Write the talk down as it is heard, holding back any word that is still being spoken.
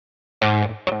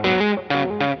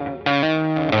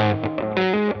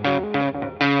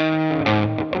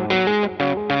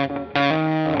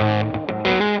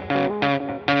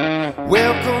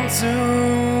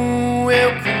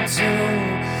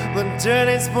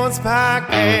Sports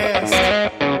Podcast.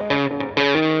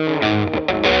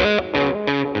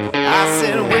 I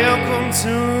said welcome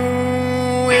to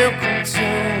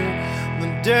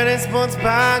the Dirty Sports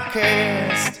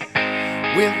Podcast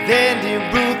with Andy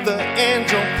Ruther and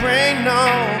Joe Prano.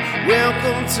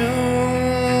 Welcome to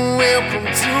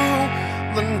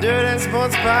the Dirty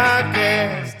Sports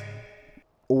Podcast.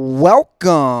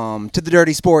 Welcome to the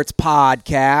Dirty Sports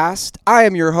Podcast. I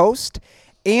am your host,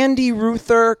 Andy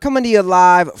Ruther, coming to you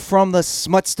live from the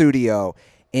Smut Studio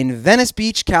in Venice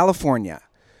Beach, California,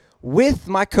 with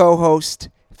my co-host,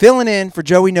 filling in for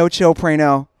Joey No Chill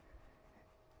Prano,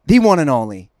 the one and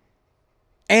only,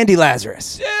 Andy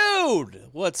Lazarus. Dude,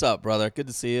 what's up, brother? Good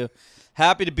to see you.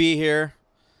 Happy to be here.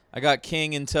 I got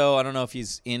King in tow. I don't know if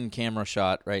he's in camera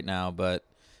shot right now, but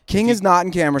King is not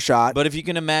in camera shot. if you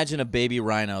can imagine a baby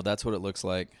rhino, that's what it looks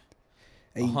like.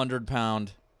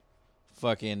 100-pound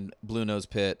fucking blue nose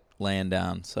pit laying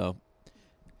down. So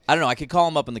I don't know. I could call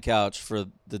him up on the couch for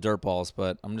the dirt balls,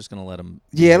 but I'm just gonna let him.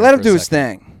 Yeah, let him do his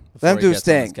thing. Let him do his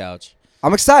thing. Couch.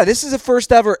 I'm excited. This is the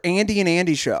first ever Andy and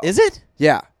Andy show. Is it?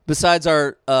 Yeah. Besides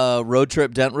our road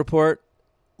trip dent report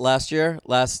last in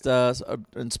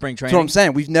spring training. That's what I'm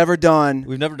saying. We've never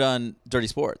done Dirty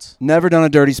Sports. a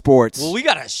Dirty Sports. Well, we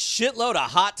got a shitload of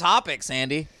hot topics,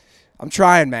 Andy. I'm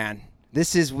trying, man.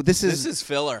 This is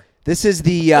filler. This is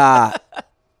the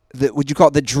would you call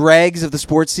it the dregs of the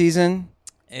sports season?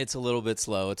 It's a little bit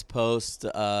slow. It's post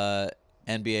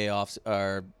NBA off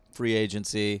or free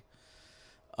agency.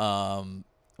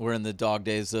 We're in the dog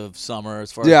days of summer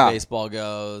as far as baseball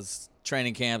goes.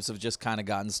 Training camps have just kind of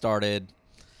gotten started.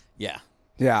 Yeah.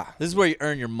 Yeah. This is where you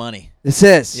earn your money. This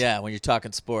is. Yeah, when you're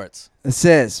talking sports. This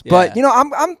is. Yeah. But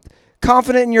I'm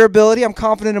confident in your ability. I'm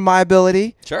confident in my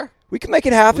ability. Sure. We can make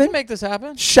it happen. We can make this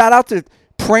happen. Shout out to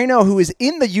Prano, who is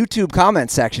in the YouTube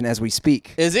comment section as we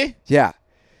speak. Is he? Yeah.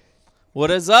 What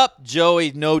is up,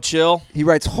 Joey No Chill? He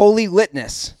writes holy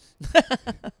litness. I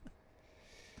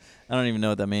don't even know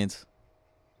what that means.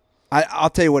 I'll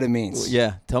tell you what it means.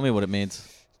 Yeah, tell me what it means.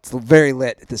 It's very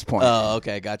lit at this point. Oh,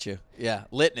 okay, got you. Yeah,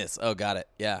 litness. Oh, got it.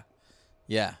 Yeah.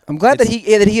 I'm glad that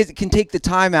he can take the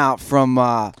time out from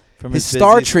his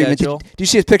star busy treatment. schedule. Did you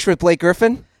see his picture with Blake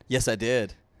Griffin? Yes, I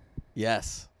did.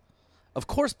 Yes. Of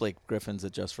course Blake Griffin's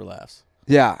at Just for Laughs.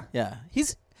 Yeah. Yeah.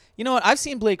 He's you know what? I've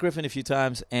seen Blake Griffin a few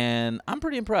times and I'm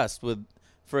pretty impressed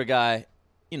for a guy,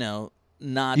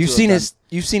 not You've seen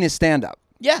his stand up.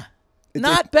 Yeah.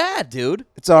 Not bad, dude.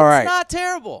 It's all right. It's not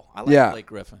terrible. I like Blake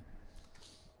Griffin.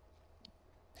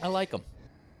 I like him.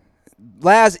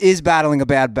 Laz is battling a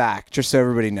bad back, just so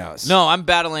everybody knows. No, I'm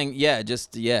battling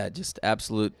just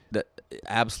absolute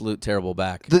terrible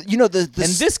back. And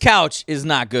this couch is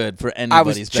not good for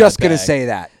anybody's I was just going to say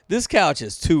that. This couch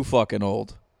is too fucking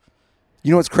old.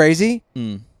 You know what's crazy?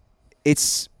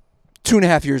 It's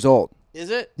 2.5 years old. Is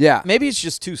it? Yeah. Maybe it's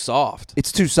just too soft.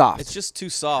 It's too soft. It's just too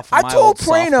soft for I my told old soft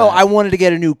Prano back. I wanted to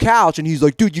get a new couch, and he's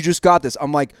like, dude, you just got this.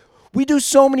 I'm like, we do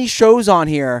so many shows on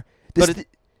here.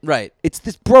 Right. It's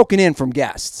this broken in from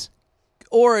guests.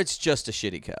 Or it's just a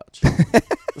shitty couch.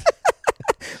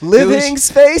 Living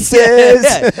spaces.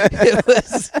 It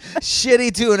was shitty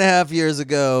 2.5 years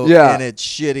ago, and it's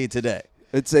shitty today.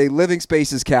 It's a living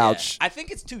spaces couch. Yeah. I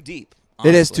think it's too deep.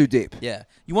 Honestly. It is too deep. Yeah.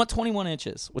 You want 21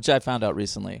 inches, which I found out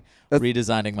recently,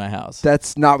 redesigning my house.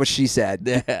 That's not what she said.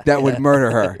 Yeah. That would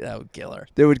murder her. That would kill her.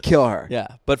 That would kill her.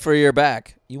 Yeah. But for your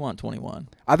back, you want 21.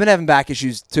 I've been having back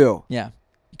issues, too. Yeah.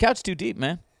 Your couch too deep,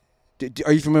 man.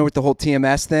 Are you familiar with the whole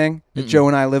TMS thing that Joe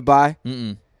and I live by?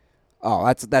 Mm-mm.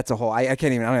 Oh, that's a whole. I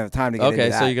can't even. I don't have time to get into that.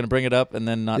 Okay, so you're gonna bring it up and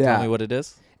then not tell me what it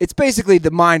is? It's basically the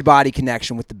mind-body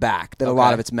connection with the back. That a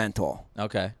lot of it's mental.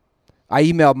 Okay. I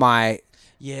emailed my.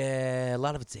 Yeah, a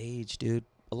lot of it's age, dude.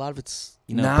 A lot of it's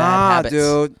bad Nah, habits.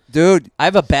 dude. I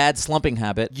have a bad slumping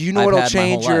habit. You know what'll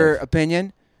change your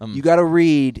opinion? You got to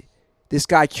read. This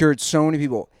guy cured so many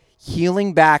people.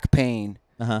 Healing Back Pain.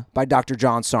 By Dr.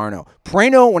 John Sarno.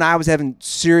 Prano, when I was having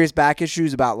serious back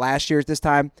issues about last year at this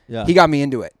time, he got me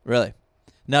into it. Really?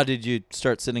 Now, did you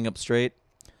start sitting up straight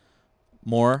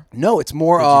more? No, it's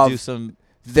more did of you do some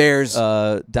there's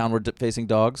downward facing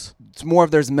dogs. It's more of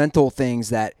there's mental things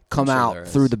that come out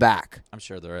through the back. I'm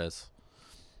sure there is.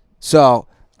 So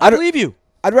I believe you.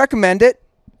 I'd recommend it.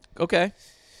 Okay.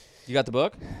 You got the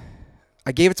book?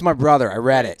 I gave it to my brother. I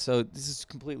read it. So this is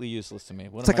completely useless to me.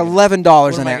 It's like $11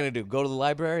 What am I going to do? Go to the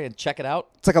library and check it out?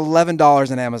 It's like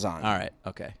 $11 on Amazon. All right.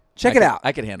 Okay. Check it out.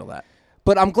 I can handle that.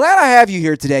 But I'm glad I have you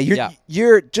here today.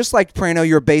 You're just like Prano.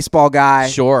 You're a baseball guy.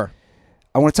 Sure.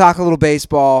 I want to talk a little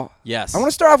baseball. Yes. I want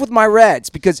to start off with my Reds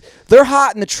because they're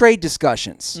hot in the trade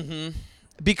discussions. Mm-hmm.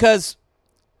 Because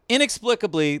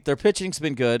inexplicably, their pitching's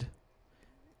been good.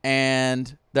 And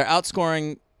and they're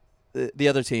outscoring the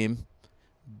other team,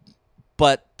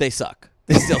 but they suck.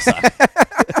 They still suck.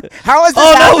 How is this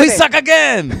Oh, happening? no, we suck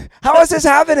again. How is this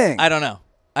happening? I don't know.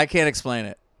 I can't explain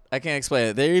it.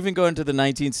 They're even going to the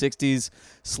 1960s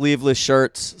sleeveless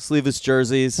shirts, sleeveless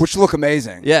jerseys. Which look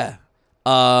amazing. Yeah.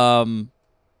 Nothing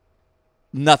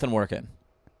working.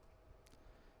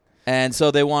 And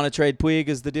so they want to trade Puig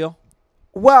is the deal?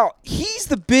 Well, he's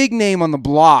the big name on the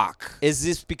block. Is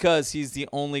this because he's the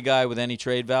only guy with any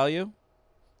trade value?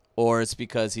 Or it's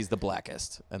because he's the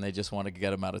blackest and they just want to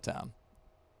get him out of town?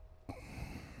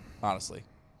 Honestly.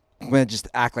 I'm going to just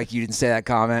act like you didn't say that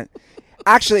comment.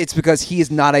 Actually, it's because he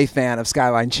is not a fan of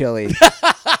Skyline Chili.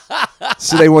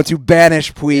 So they want to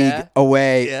banish Puig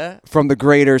away from the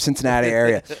greater Cincinnati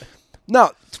area.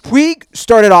 No, Puig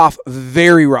started off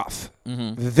very rough.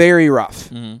 Mm-hmm. Very rough.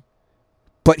 Mm-hmm.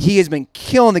 But he has been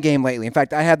killing the game lately. In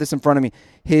fact, I have this in front of me.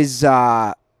 His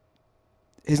line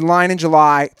in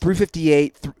July,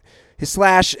 358. His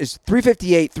slash is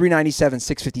 358, 397,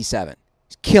 657.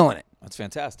 He's killing it. That's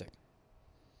fantastic.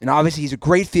 And obviously, he's a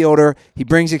great fielder. He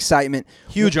brings excitement.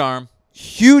 Huge arm.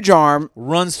 Huge arm.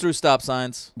 Runs through stop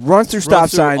signs. Runs through stop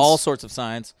signs. All sorts of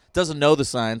signs. Doesn't know the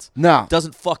signs. No.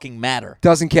 Doesn't fucking matter.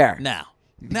 Doesn't care. No.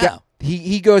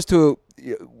 He goes to,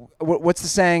 what's the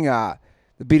saying?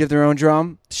 The beat of their own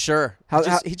drum? Sure.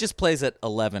 He just plays at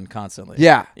 11 constantly.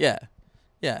 Yeah. Yeah.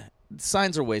 Yeah.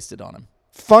 Signs are wasted on him.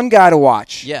 Fun guy to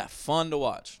watch. Yeah. Fun to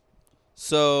watch.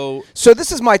 So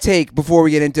this is my take before we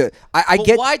get into it. I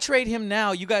get why trade him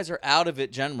now? You guys are out of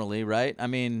it generally, right? I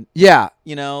mean, yeah.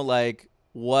 Trade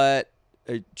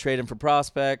him for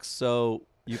prospects so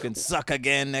you can suck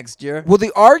again next year? Well,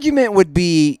 the argument would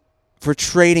be for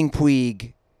trading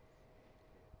Puig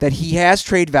that he has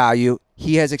trade value.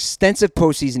 He has extensive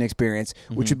postseason experience,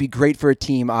 which would be great for a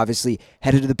team, obviously,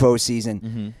 headed to the postseason.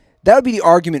 Mm-hmm. That would be the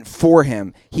argument for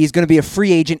him. He's going to be a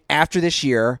free agent after this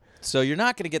year. So you're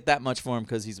not going to get that much for him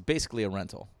because he's basically a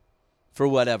rental for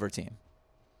whatever team.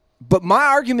 But my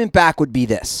argument back would be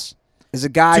this: is a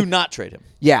guy to not trade him.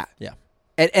 Yeah, Yeah,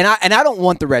 and I don't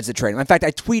want the Reds to trade him. In fact,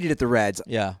 I tweeted at the Reds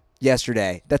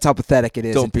yesterday. That's how pathetic it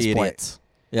is. Don't at this be point. idiots.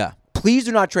 Yeah, please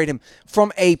do not trade him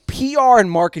from a PR and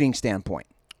marketing standpoint.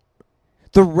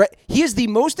 He is the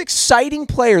most exciting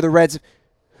player the Reds.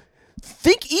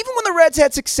 Think even when the Reds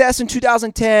had success in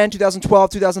 2010, 2012,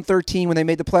 2013 when they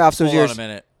made the playoffs those years. Hold on a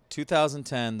minute.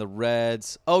 2010, the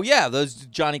Reds. Oh, yeah, those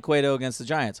Johnny Cueto against the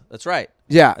Giants. That's right.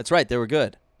 Yeah. That's right. They were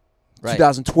good. Right.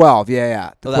 2012,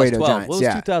 yeah. The that Cueto was 12. Giants, What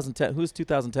was 2010? Who was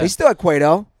 2010? They still had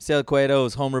Cueto. Still had Cueto. It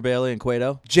was Homer Bailey and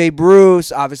Cueto. Jay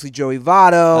Bruce, obviously Joey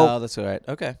Votto. Oh, that's all right.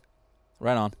 Okay.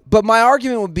 Right on. But my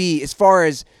argument would be, as far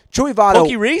as Joey Votto.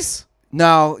 Pokey Reese?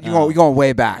 No, you're going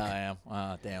way back. I am.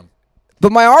 Damn.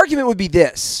 But my argument would be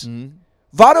this. Mm-hmm.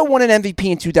 Votto won an MVP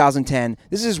in 2010.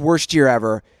 This is his worst year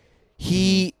ever.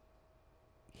 He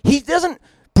doesn't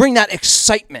bring that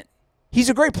excitement. He's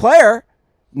a great player.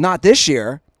 Not this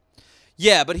year.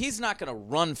 Yeah, but he's not going to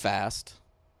run fast.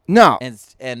 No.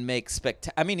 And make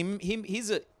spectacular. I mean, he's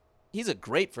a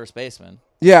great first baseman.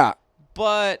 Yeah.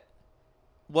 But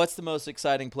what's the most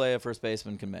exciting play a first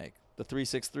baseman can make? The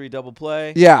 3-6-3 double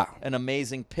play. Yeah. An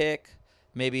amazing pick.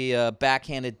 Maybe a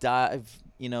backhanded dive,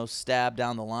 stab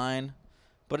down the line.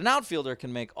 But an outfielder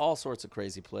can make all sorts of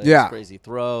crazy plays, crazy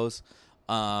throws.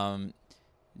 Joey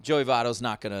Votto's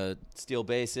not going to steal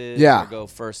bases or go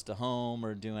first to home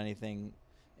or do anything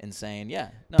insane.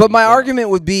 Yeah. No, but my argument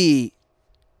would be,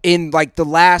 in like the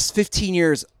last 15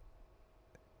 years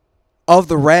of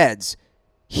the Reds,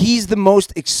 he's the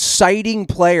most exciting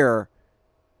player.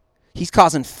 He's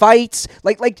causing fights.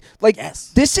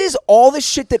 Yes. This is all the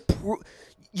shit that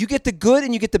you get the good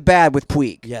and you get the bad with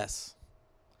Puig.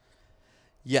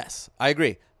 Yes, I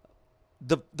agree.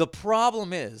 The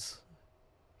problem is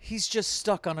he's just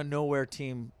stuck on a nowhere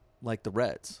team like the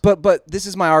Reds. But this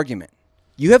is my argument.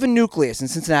 You have a nucleus in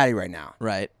Cincinnati right now.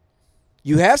 Right.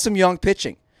 You have some young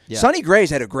pitching. Yeah. Sonny Gray's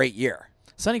had a great year.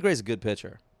 Sonny Gray's a good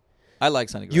pitcher. I like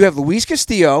Sonny Gray. You have Luis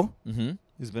Castillo. Mm-hmm.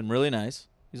 He's been really nice.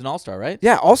 He's an all-star, right?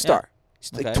 Yeah, all-star.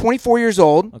 He's like 24 years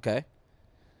old. Okay.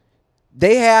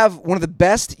 They have one of the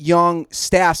best young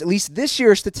staffs, at least this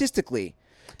year statistically.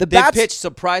 They've pitched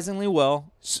surprisingly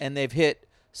well, and they've hit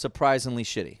surprisingly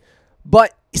shitty.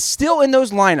 But still in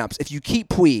those lineups, if you keep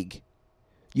Puig,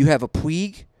 you have a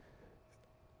Puig,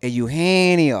 a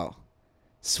Eugenio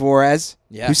Suarez,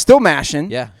 who's still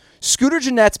mashing. Yeah. Scooter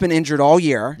Jeanette's been injured all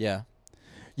year. Yeah.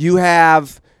 You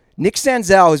have Nick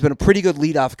Senzel, who's been a pretty good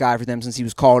leadoff guy for them since he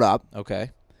was called up.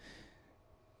 Okay.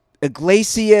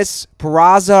 Iglesias,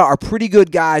 Peraza are pretty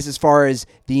good guys as far as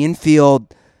the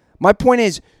infield. My point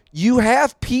is, you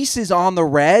have pieces on the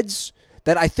Reds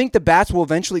that I think the bats will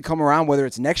eventually come around, whether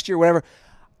it's next year or whatever.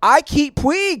 I keep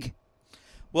Puig.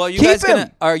 Well, are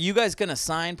you guys gonna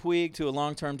sign Puig to a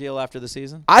long-term deal after the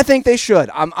season? I think they should.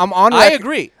 I'm on. I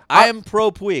agree. I am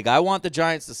pro Puig. I want the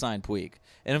Giants to sign Puig,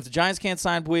 and if the Giants can't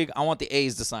sign Puig, I want the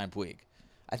A's to sign Puig.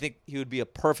 I think he would be a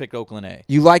perfect Oakland A.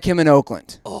 You like him in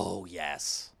Oakland? Oh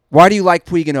yes. Why do you like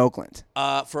Puig in Oakland?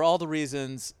 For all the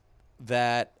reasons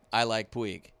that I like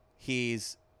Puig.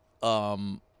 He's,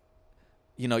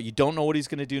 you don't know what he's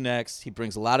going to do next. He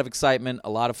brings a lot of excitement, a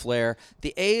lot of flair.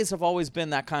 The A's have always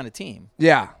been that kind of team.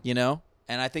 Yeah.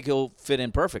 And I think he'll fit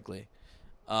in perfectly.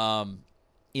 They're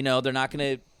not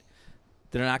going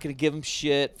to give him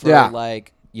shit for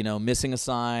missing a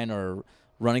sign or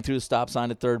running through the stop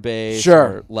sign at third base.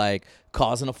 Sure. Or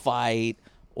causing a fight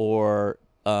or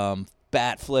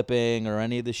bat flipping or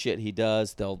any of the shit he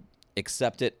does. They'll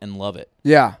accept it and love it.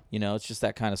 Yeah. It's just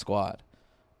that kind of squad.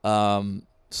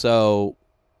 So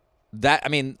that,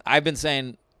 I've been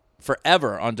saying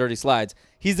forever on Dirty Slides,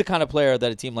 he's the kind of player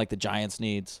that a team like the Giants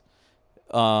needs.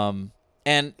 And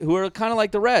who are kind of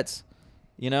like the Reds,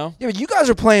 Yeah, but you guys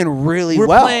are playing really We're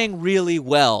well. We're playing really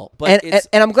well. But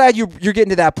and I'm glad you're getting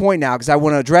to that point now because I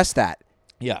want to address that.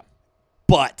 Yeah.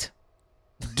 But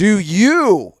do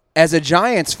you, as a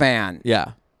Giants fan,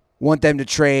 want them to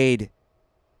trade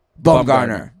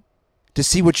Bumgarner to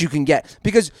see what you can get?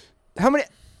 Because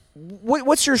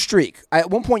what's your streak? At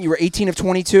one point you were 18 of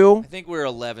 22. I think we're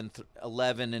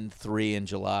 11-3 in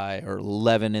July, or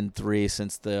 11-3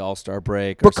 since the All-Star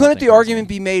break. But couldn't the argument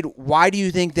be made? Why do you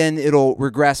think then it'll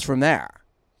regress from there?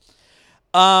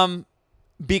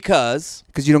 Because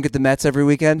you don't get the Mets every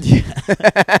weekend.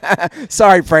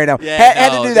 Sorry, Fredo. Yeah,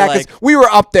 had to do that because we were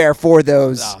up there for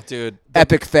those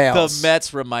epic fails. The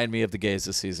Mets remind me of the Gays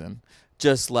this season.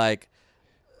 Just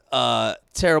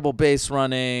terrible base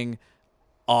running,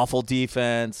 awful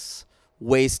defense,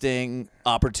 wasting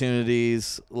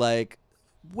opportunities,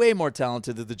 way more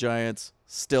talented than the Giants,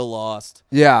 still lost.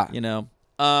 Yeah.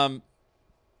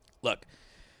 Look,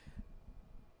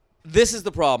 this is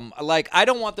the problem. I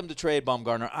don't want them to trade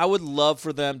Bumgarner. I would love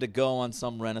for them to go on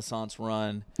some renaissance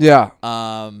run. Yeah.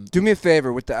 Do me a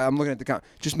favor I'm looking at the count.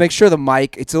 Just make sure the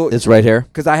mic it's right here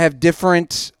because I have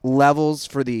different levels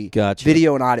for the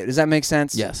video and audio. Does that make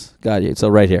sense? Yes. Got you. So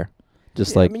right here.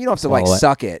 Just you don't have to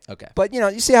suck it. Okay. But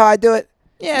you see how I do it?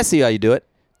 Yeah, I see how you do it.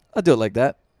 I'll do it like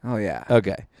that. Oh yeah.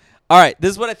 Okay. All right.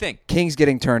 This is what I think. King's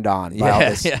getting turned on by all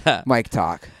this mic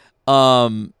talk.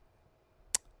 A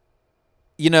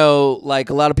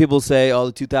lot of people say,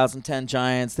 the 2010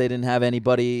 Giants, they didn't have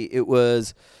anybody. It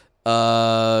was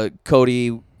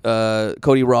Cody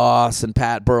Ross and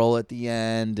Pat Burrell at the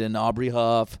end and Aubrey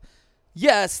Huff.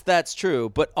 Yes, that's true.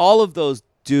 But all of those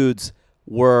dudes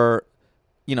were,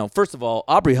 first of all,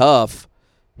 Aubrey Huff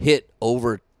hit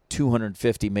over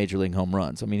 250 Major League home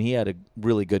runs. He had a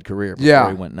really good career before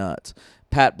he went nuts.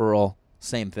 Pat Burrell,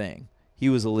 same thing. He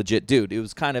was a legit dude. It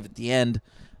was kind of at the end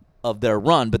of their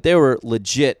run, but they were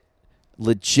legit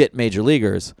major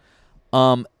leaguers.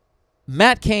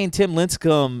 Matt Cain, Tim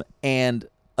Lincecum, and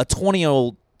a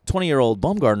 20-year-old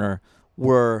Bumgarner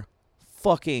were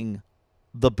fucking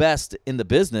the best in the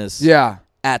business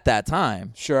at that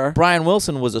time. Sure. Brian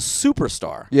Wilson was a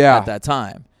superstar at that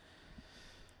time.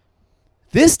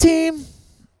 This team,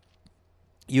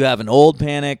 you have an old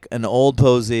Panic, an old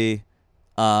Posey,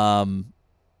 and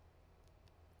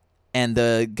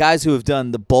the guys who have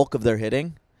done the bulk of their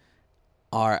hitting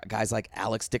are guys like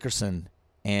Alex Dickerson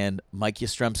and Mike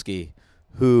Yastrzemski,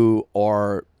 who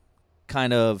are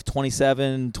kind of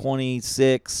 27,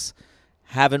 26,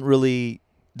 haven't really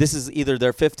 – this is either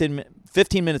their 15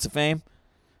 minutes of fame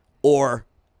or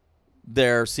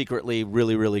they're secretly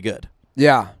really, really good.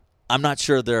 Yeah. I'm not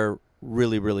sure they're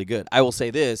really, really good. I will say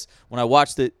this. When I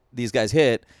watch these guys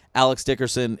hit, Alex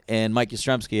Dickerson and Mike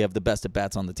Yastrzemski have the best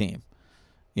at-bats on the team.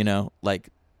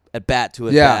 At bat to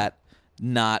at bat,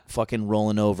 not fucking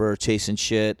rolling over, chasing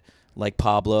shit like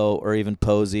Pablo or even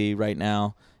Posey right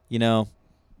now. Would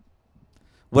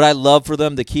I love for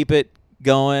them to keep it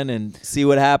going and see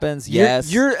what happens? Yes.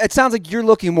 It sounds like you're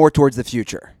looking more towards the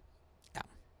future.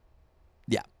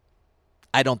 Yeah.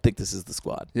 I don't think this is the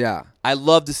squad. Yeah. I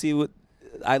love to see what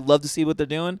they're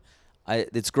doing.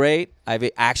 It's great. I've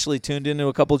actually tuned into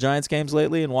a couple Giants games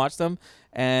lately and watched them,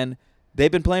 and they've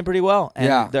been playing pretty well,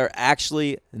 and they're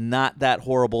actually not that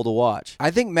horrible to watch. I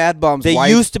think Mad Bum's wife...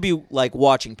 They used to be like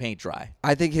watching paint dry.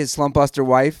 I think his Slumpbuster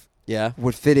wife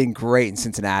would fit in great in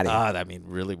Cincinnati.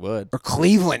 Really would. Or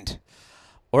Cleveland.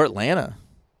 Or Atlanta.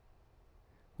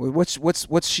 What's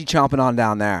she chomping on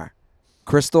down there?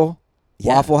 Crystal?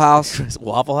 Yeah. Waffle House?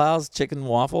 Waffle House? Chicken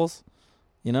waffles?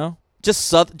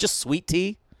 Just sweet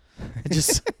tea?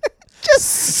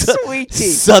 Just sweet tea.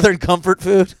 Southern comfort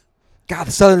food. God,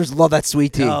 the Southerners love that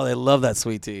sweet tea. Oh, they love that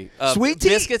sweet tea. Sweet tea?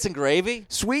 Biscuits and gravy?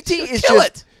 Sweet tea is Kill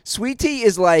just it. Sweet tea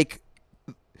is like,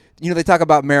 they talk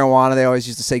about marijuana. They always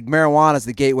used to say marijuana is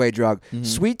the gateway drug. Mm-hmm.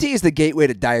 Sweet tea is the gateway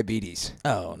to diabetes.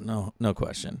 Oh, no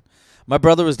question. My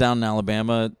brother was down in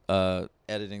Alabama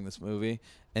editing this movie,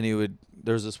 and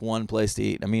there was this one place to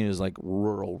eat. I mean, it was like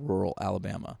rural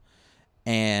Alabama.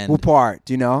 And What part?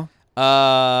 Do you know?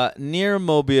 near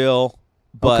Mobile.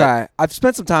 But okay. I've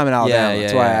spent some time in Alabama. Yeah,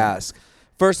 That's why I yeah. ask.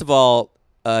 First of all,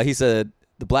 he said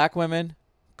the black women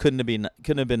couldn't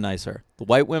have been nicer. The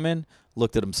white women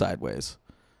looked at him sideways.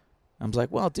 I was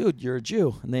like, well, dude, you're a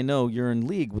Jew, and they know you're in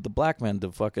league with the black men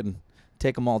to fucking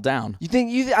take them all down. You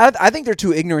think I think they're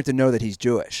too ignorant to know that he's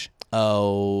Jewish.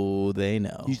 Oh, they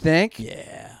know. You think?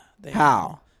 Yeah. They How?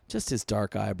 know. Just his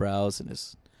dark eyebrows and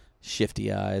his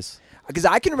shifty eyes. Because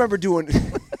I can remember doing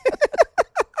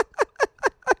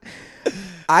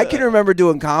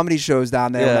comedy shows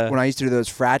down there when I used to do those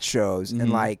frat shows, and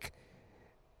like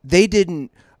they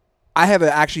didn't. I have an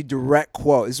actually direct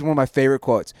quote. This is one of my favorite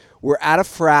quotes. We're at a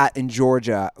frat in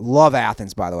Georgia. Love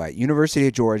Athens, by the way. University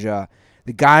of Georgia.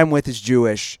 The guy I'm with is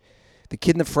Jewish. The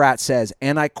kid in the frat says,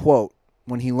 and I quote,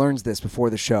 when he learns this before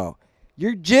the show,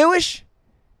 "You're Jewish?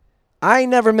 I ain't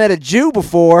never met a Jew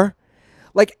before."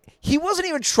 Like, he wasn't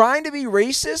even trying to be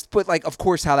racist, but, like, of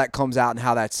course, how that comes out and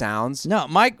how that sounds. No,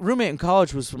 my roommate in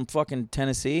college was from fucking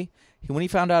Tennessee. When he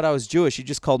found out I was Jewish, he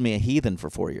just called me a heathen for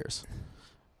 4 years.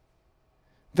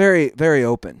 Very, very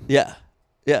open. Yeah.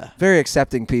 Yeah. Very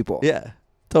accepting people. Yeah.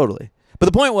 Totally. But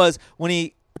the point was, when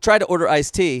he tried to order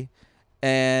iced tea,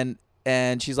 and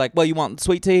she's like, well, you want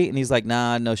sweet tea? And he's like,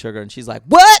 nah, no sugar. And she's like,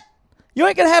 what? You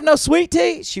ain't going to have no sweet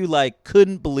tea? She, like,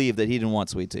 couldn't believe that he didn't want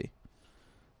sweet tea.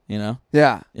 You know?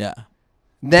 Yeah. Yeah.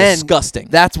 Then disgusting.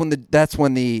 That's when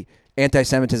the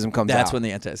anti-Semitism comes out. That's when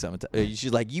the anti-Semitism.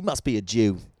 She's like, you must be a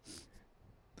Jew.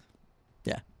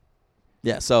 Yeah.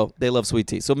 Yeah, so they love sweet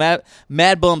tea. So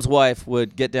Mad Bum's wife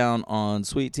would get down on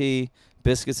sweet tea,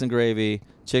 biscuits and gravy,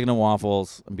 chicken and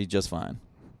waffles, and be just fine.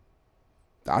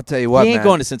 I'll tell you what, He ain't man.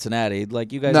 going to Cincinnati.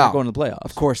 Like, you guys aren't going to the playoffs.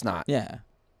 Of course not. Yeah.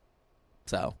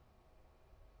 So.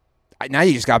 Now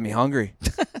you just got me hungry.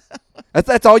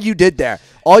 That's all you did there.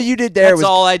 All you did there That's was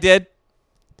all I did.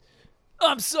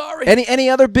 I'm sorry. Any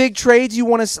other big trades you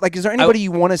want to like? Is there anybody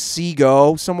you want to see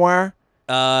go somewhere?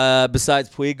 Besides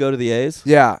Puig, go to the A's.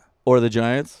 Yeah. Or the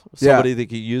Giants. Somebody that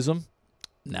could use them.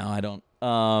 No, I don't.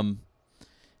 And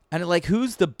like,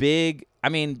 who's the big? I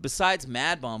mean, besides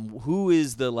Mad Bum, who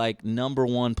is the like number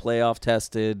one playoff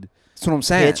tested? That's what I'm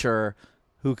saying. Pitcher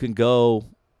who can go?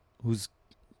 Who's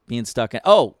being stuck in?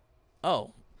 Oh,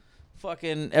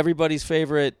 fucking everybody's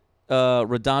favorite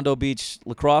Redondo Beach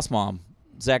lacrosse mom,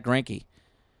 Zach Greinke.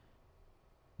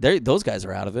 Those guys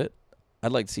are out of it.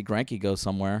 I'd like to see Greinke go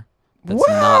somewhere. That's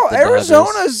wow, not the Dodgers.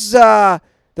 Arizona's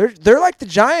they're like the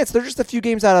Giants. They're just a few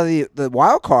games out of the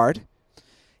wild card.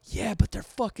 Yeah, but they're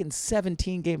fucking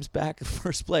 17 games back in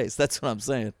first place. That's what I'm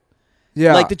saying.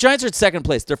 Yeah, Like, the Giants are at second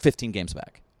place. They're 15 games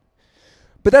back.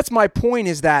 but that's my point.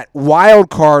 Is that wild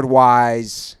card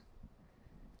wise?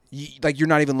 You're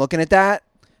not even looking at that.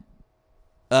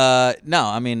 No,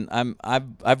 I mean,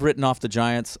 I've written off the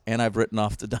Giants and I've written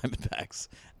off the Diamondbacks.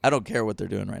 I don't care what they're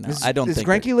doing right now. I don't think. Does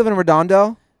Greinke live in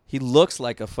Redondo? He looks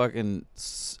like a fucking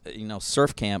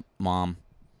surf camp mom.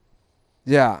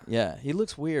 Yeah. Yeah, he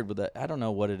looks weird with that. I don't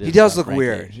know what it is. He does about look Greinke.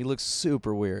 weird. He looks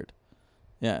super weird.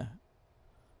 Yeah.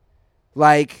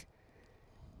 Like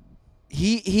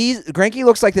Greinke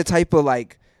looks like the type of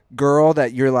like girl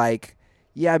that you're like,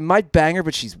 yeah, I might bang her,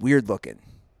 but she's weird looking.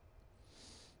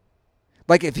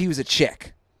 Like if he was a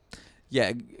chick.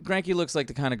 Yeah, Greinke looks like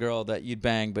the kind of girl that you'd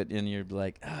bang, but and you're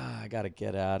like, I gotta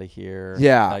get out of here.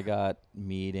 Yeah. I got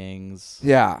meetings.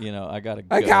 Yeah. I gotta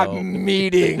go. I got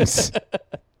meetings.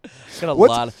 Got a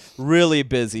lot of really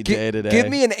busy day today. Give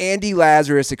me an Andy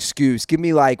Lazarus excuse. Give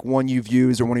me like one you've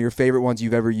used or one of your favorite ones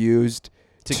you've ever used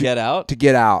to get out. To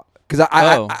get out, because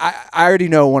I already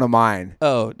know one of mine.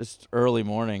 Oh, just early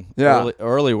morning. Yeah,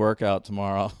 early workout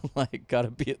tomorrow. Like, gotta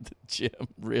be at the gym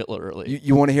real early.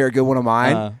 You want to hear a good one of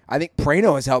mine? I think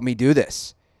Prano has helped me do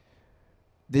this.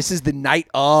 This is the night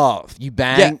of you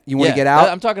bang. Yeah, you want to get out?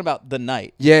 I'm talking about the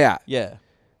night. Yeah.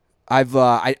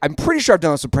 I'm pretty sure I've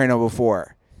done this with Prano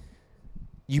before.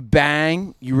 You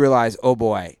bang, you realize, oh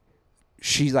boy,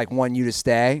 she's like wanting you to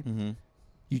stay. Mm-hmm.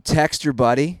 You text your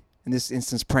buddy, in this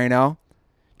instance Prano,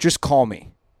 just call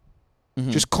me.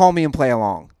 Mm-hmm. Just call me and play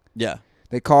along. Yeah.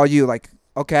 They call you like,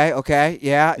 okay,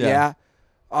 yeah.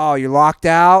 Oh, you're locked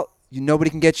out? Nobody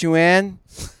can get you in?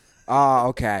 Oh,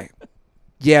 okay.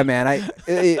 Yeah, man.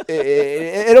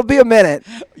 It'll be a minute.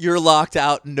 You're locked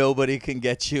out. Nobody can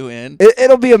get you in.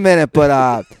 It'll be a minute,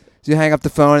 but you hang up the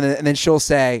phone, and then she'll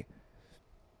say,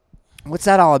 "What's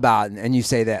that all about?" And you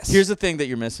say this. Here's the thing that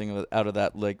you're missing out of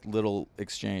that like little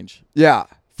exchange. Yeah.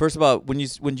 First of all, when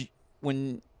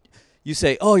you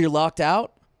say, "Oh, you're locked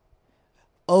out,"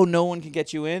 oh, no one can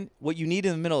get you in. What you need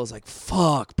in the middle is like,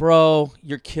 "Fuck, bro,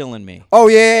 you're killing me." Oh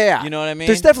yeah. You know what I mean?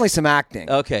 There's definitely some acting.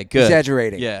 Okay, good.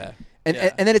 Exaggerating. Yeah. And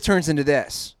then it turns into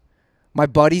this. My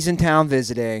buddy's in town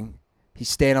visiting. He's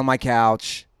staying on my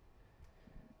couch.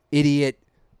 Idiot.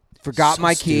 Forgot So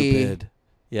my key. stupid.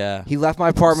 Yeah. He left my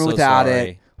apartment So without sorry.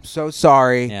 it. I'm so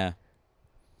sorry. Yeah.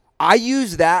 I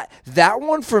used that. That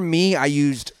one for me, I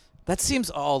used That seems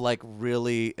all like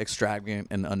really extravagant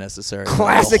and unnecessary.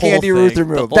 classic The whole Andy thing, Ruther the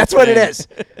move. whole That's what it thing. is.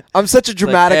 I'm such a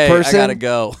dramatic Like, hey, person. I gotta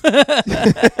go.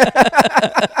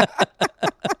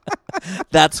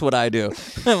 That's what I do.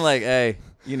 I'm like, hey,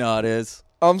 you know how it is.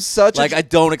 I'm such Like, a I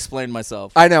don't explain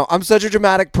myself. I know. I'm such a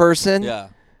dramatic person. Yeah.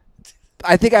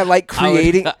 I think I like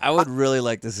creating. I would really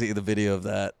like to see the video of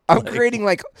that. I'm Like, creating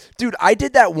dude, I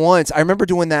did that once. I remember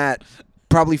doing that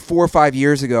probably 4 or 5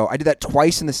 years ago. I did that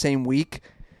twice in the same week.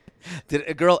 Did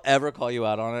a girl ever call you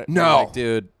out on it? No. You're like,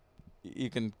 dude, you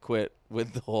can quit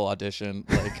with the whole audition.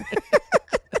 Like,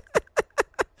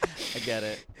 I get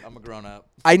it. I'm a grown up.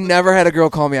 I never had a girl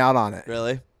call me out on it,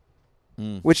 Really?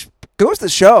 which goes to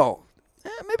show.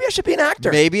 Maybe I should be an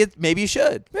actor. Maybe you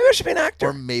should. Maybe I should be an actor.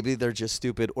 Or maybe they're just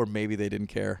stupid, or maybe they didn't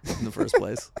care in the first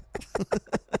place.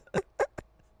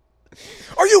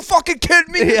 Are you fucking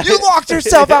kidding me? You locked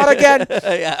yourself out again.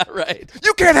 Yeah, right.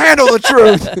 You can't handle the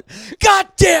truth. God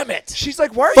damn it! She's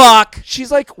like, why are Fuck. you?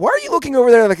 She's like, why are you looking over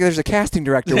there like there's a casting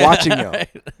director watching you? Right.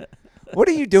 What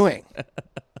are you doing?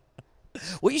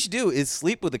 What you should do is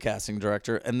sleep with the casting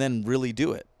director and then really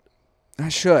do it. I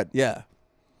should. Yeah.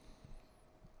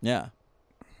 Yeah.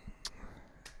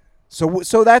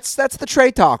 So that's the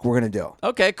Trey talk we're gonna do.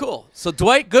 Okay, cool. So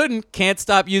Dwight Gooden can't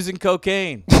stop using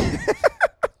cocaine.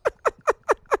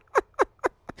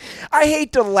 I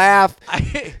hate to laugh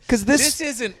because This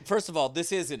isn't, first of all,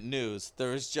 this isn't news.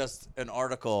 There is just an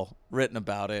article written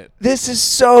about it. this is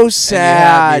so And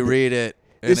sad. you had me read it.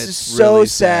 And This it's is so really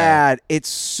sad. It's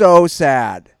so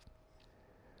sad.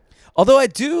 Although I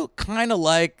do kind of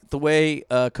like the way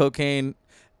cocaine.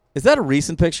 Is that a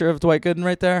recent picture of Dwight Gooden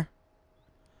right there?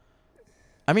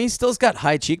 I mean, he still's got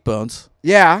high cheekbones.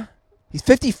 Yeah, he's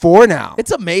 54 now.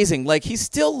 It's amazing. Like, he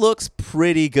still looks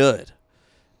pretty good.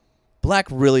 Black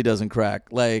really doesn't crack.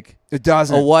 Like, It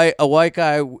doesn't. a white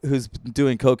guy who's been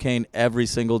doing cocaine every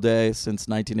single day since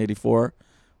 1984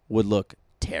 would look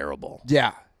terrible.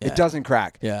 Yeah, Yeah. it doesn't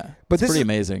crack. Yeah, But it's this pretty is-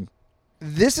 amazing.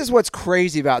 This is what's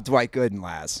crazy about Dwight Gooden,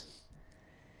 Laz.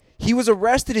 He was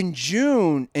arrested in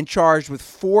June and charged with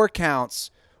 4 counts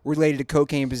related to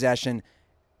cocaine possession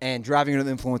and driving under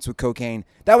the influence with cocaine.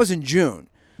 That was in June.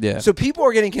 Yeah. So people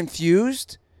are getting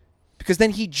confused because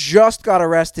then he just got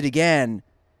arrested again.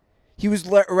 He was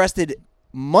arrested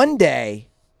Monday.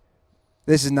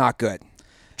 This is not good.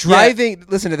 Driving,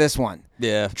 listen to this one.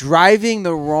 Yeah. Driving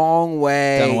the wrong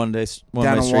way Down a one-way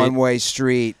street. one-way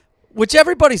street. Which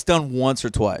everybody's done once or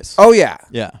twice. Oh, yeah.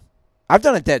 Yeah. I've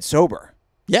done it dead sober.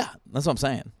 Yeah, that's what I'm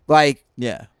saying. Like,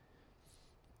 Yeah.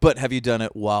 But have you done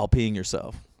it while peeing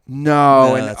yourself? no,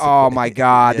 No, and that's oh okay. my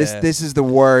God, Yeah. this is the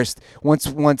worst.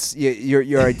 Once you're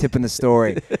already tipping the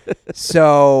story.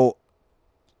 So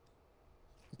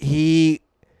the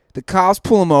cops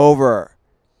pull him over.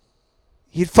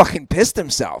 He'd fucking pissed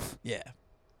himself, Yeah.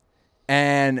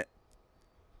 and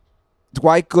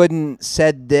Dwight Gooden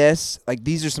said this. Like,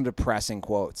 these are some depressing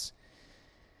quotes.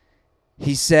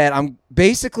 He said,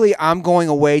 I'm going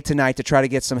away tonight to try to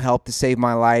get some help to save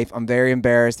my life. I'm very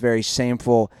embarrassed, very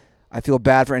shameful. I feel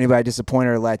bad for anybody disappointed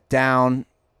or let down.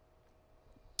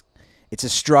 It's a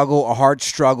struggle, a hard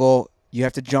struggle. You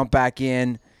have to jump back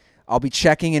in. I'll be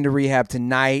checking into rehab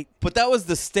tonight. But that was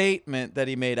the statement that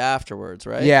he made afterwards,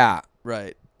 right? Yeah.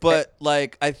 Right. But,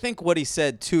 like, I think what he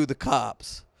said to the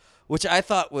cops, which I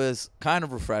thought was kind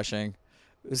of refreshing,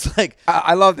 it was like,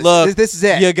 I love this. look, This is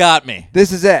it. You got me.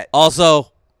 This is it.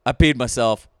 Also, I peed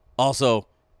myself. Also,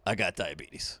 I got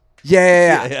diabetes.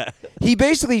 Yeah. Yeah. He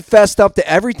basically fessed up to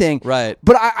everything. Right.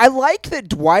 But I like that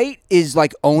Dwight is,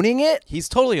 like, owning it. He's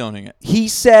totally owning it. He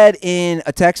said in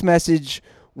a text message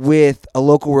with a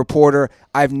local reporter,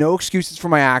 I have no excuses for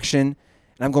my action,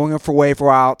 and I'm going away for a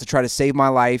while to try to save my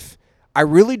life. I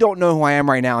really don't know who I am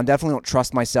right now and definitely don't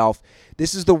trust myself.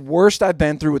 This is the worst I've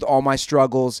been through with all my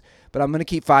struggles, but I'm going to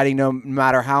keep fighting no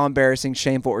matter how embarrassing,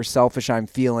 shameful, or selfish I'm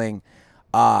feeling.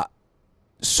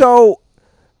 So,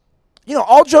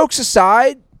 all jokes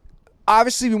aside,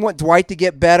 obviously we want Dwight to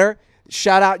get better.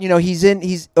 Shout out,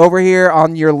 he's over here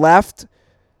on your left,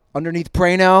 underneath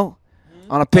Prano,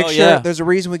 on a picture. Oh, yeah. There's a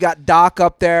reason we got Doc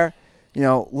up there.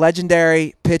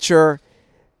 Legendary pitcher.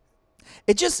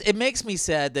 It makes me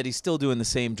sad that he's still doing the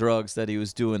same drugs that he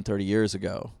was doing 30 years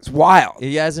ago. It's wild.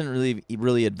 He hasn't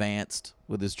really advanced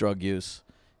with his drug use.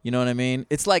 You know what I mean?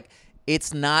 It's like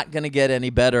it's not going to get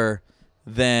any better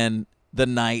than the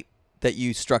night that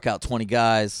you struck out 20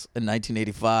 guys in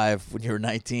 1985 when you were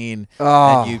 19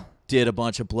 and you did a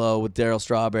bunch of blow with Darryl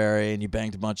Strawberry and you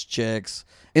banged a bunch of chicks.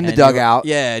 In the dugout.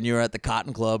 And you were at the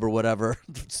Cotton Club or whatever,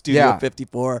 Studio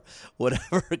 54,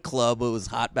 whatever club. It was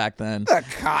hot back then. The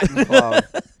Cotton Club.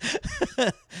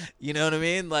 You know what I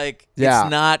mean? Like, Yeah.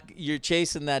 it's not, you're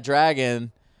chasing that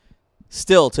dragon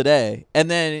still today.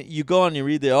 And then you go and you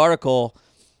read the article,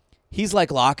 he's like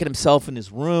locking himself in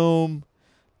his room,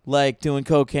 like doing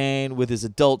cocaine with his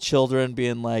adult children,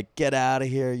 being like, get out of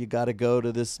here. You got to go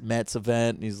to this Mets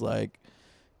event. And he's like,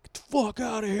 get the fuck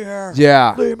out of here.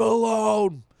 Yeah. Leave me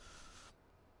alone.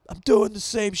 I'm doing the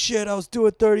same shit I was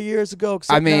doing 30 years ago,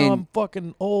 except mean, now I'm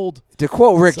fucking old. To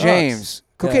quote Rick Sucks. James,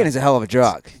 cocaine Yeah. is a hell of a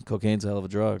drug. Cocaine's a hell of a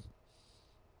drug.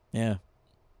 Yeah.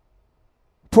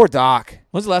 Poor Doc.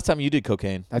 When's the last time you did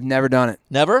cocaine? I've never done it.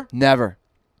 Never? Never.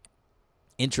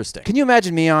 Interesting. Can you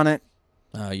imagine me on it?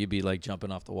 You'd be like jumping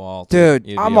off the wall. Dude,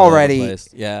 You'd be I'm all over the already place.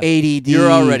 ADD.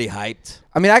 You're already hyped.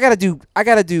 I mean, I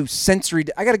gotta do sensory.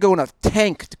 I gotta go in a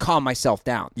tank to calm myself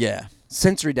down. Yeah.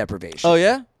 Sensory deprivation. Oh,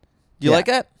 yeah? You Yeah. like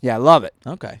that? Yeah, I love it.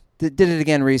 Okay. Did it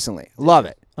again recently. Love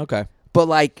it. Okay. But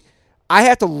like, I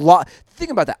have to lock.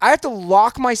 Think about that. I have to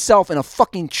lock myself in a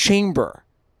fucking chamber.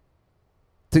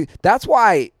 That's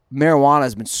why marijuana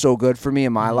has been so good for me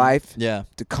in my life. Yeah.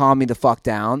 To calm me the fuck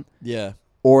down, Yeah.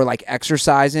 or like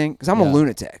exercising, because I'm a Yeah.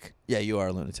 lunatic. Yeah, you are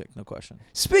a lunatic. No question.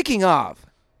 Speaking of,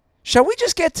 shall we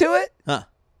just get to it? Huh.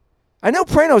 I know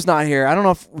Prano's not here. I don't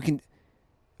know if we can.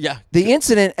 Yeah. The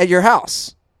incident at your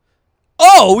house.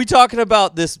 Oh, we talking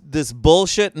about this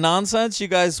bullshit nonsense you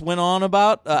guys went on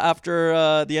about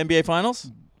after the NBA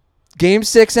Finals? Game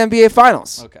 6 NBA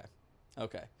Finals.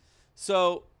 Okay.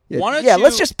 So Yeah, why don't yeah, you,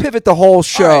 let's just pivot the whole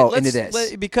show all right, into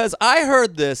this. because I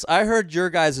heard this. I heard your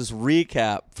guys'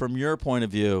 recap from your point of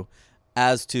view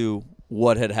as to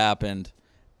what had happened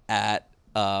at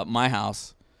my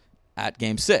house at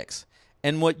Game 6.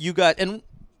 And what you got, and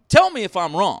tell me if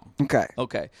I'm wrong.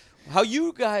 Okay. How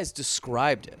you guys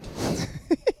described it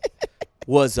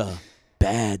was a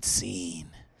bad scene.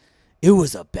 It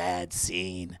was a bad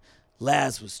scene.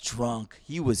 Laz was drunk.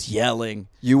 He was yelling.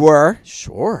 You were?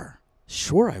 Sure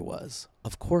I was.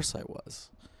 Of course I was.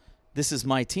 This is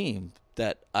my team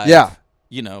that I've,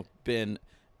 been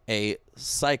a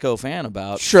psycho fan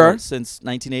about Sure. since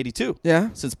 1982. Yeah.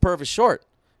 Since Purvis Short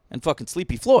and fucking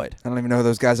Sleepy Floyd. I don't even know who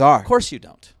those guys are. Of course you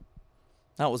don't.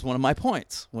 That was one of my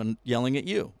points when yelling at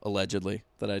you, allegedly,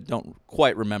 that I don't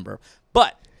quite remember.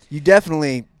 But You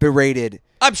definitely berated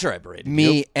I'm sure I berated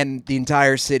me you. and the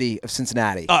entire city of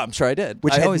Cincinnati, Oh, I'm sure I did.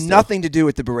 which I had always do. nothing to do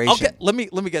with the beration. Okay, let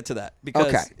me get to that because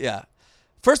Okay. yeah.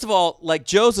 First of all, like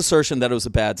Joe's assertion that it was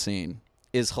a bad scene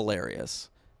is hilarious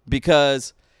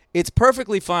because it's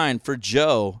perfectly fine for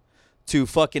Joe to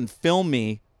fucking film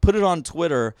me, put it on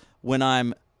Twitter when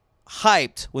I'm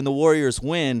hyped when the Warriors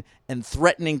win and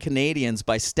threatening Canadians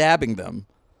by stabbing them,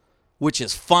 which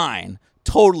is fine,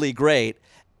 totally great.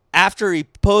 After he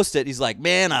posted, he's like,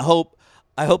 "Man, I hope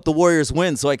the Warriors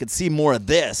win so I could see more of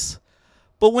this."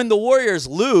 But when the Warriors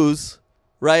lose,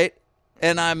 right,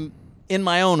 and I'm in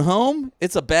my own home,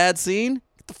 it's a bad scene.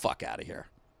 Get the fuck out of here.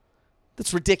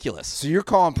 That's ridiculous. So you're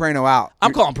calling Prano out.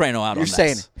 I'm calling Prano out on You're this.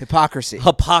 saying hypocrisy.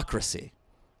 Hypocrisy.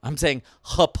 I'm saying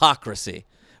hypocrisy.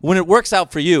 When it works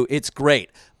out for you, it's great.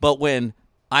 But when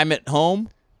I'm at home,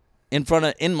 in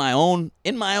my own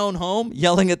home,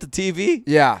 yelling at the TV,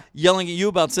 Yeah. yelling at you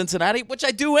about Cincinnati, which I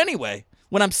do anyway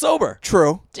when I'm sober.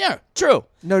 True. Yeah, true.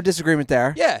 No disagreement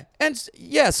there. Yeah, and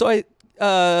so I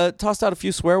tossed out a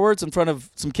few swear words in front of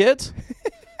some kids.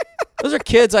 Those are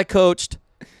kids I coached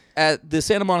at the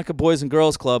Santa Monica Boys and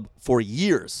Girls Club for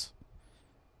years.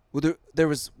 Well, there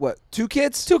was, what, 2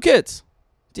 kids? 2 kids,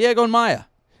 Diego and Maya.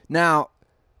 Now,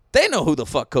 They know who the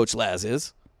fuck Coach Laz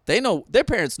is. They know, their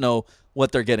parents know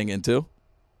what they're getting into.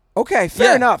 okay, fair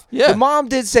Yeah, enough. yeah. The mom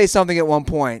did say something at one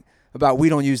point about we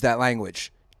don't use that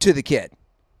language to the kid.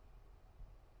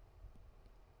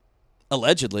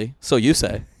 Allegedly, so you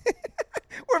say.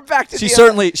 We're back to She the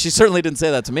certainly didn't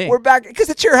say that to me. We're back because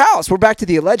it's your house. We're back to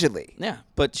the allegedly. Yeah,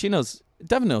 but she knows.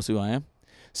 Devin knows who I am.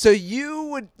 So you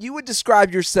would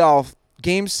describe yourself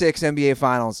Game 6 NBA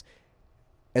Finals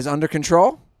as under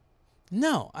control?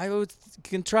 No, I would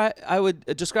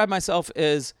describe myself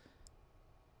as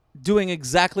doing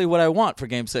exactly what I want for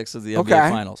Game 6 of the NBA Okay.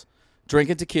 Finals.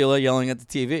 Drinking tequila, yelling at the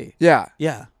TV. Yeah.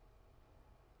 Yeah.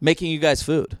 Making you guys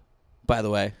food, by the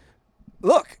way.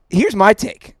 Look, here's my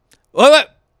take. Wait.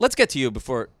 Let's get to you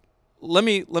before. Let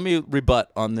me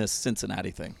rebut on this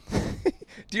Cincinnati thing.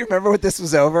 Do you remember what this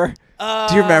was over?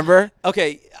 Do you remember?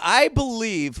 Okay, I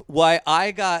believe why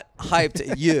I got hyped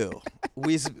at you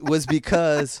was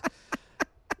because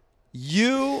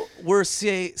you were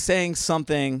saying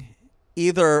something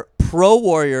either pro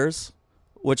Warriors,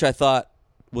 which I thought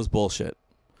was bullshit,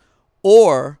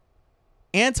 or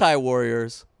anti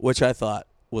Warriors, which I thought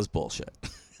was bullshit.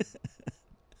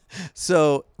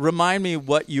 So remind me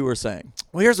what you were saying.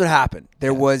 Well, here's what happened.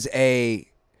 There was a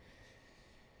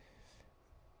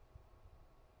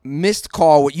missed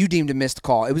call, what you deemed a missed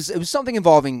call. It was something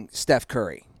involving Steph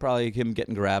Curry. Probably him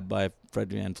getting grabbed by Fred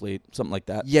VanVleet, something like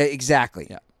that. Yeah, exactly.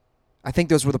 Yeah. I think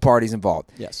those were the parties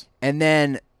involved. Yes. And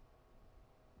then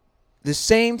the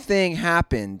same thing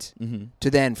happened to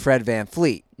then Fred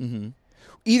VanVleet. Mm-hmm.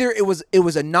 Either it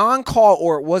was a non-call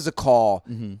or it was a call,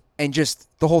 and just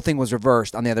the whole thing was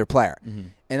reversed on the other player.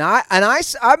 And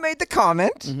I made the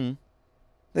comment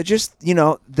that just, you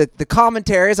know, the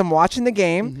commentary as I'm watching the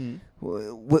game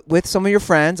with some of your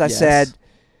friends, I said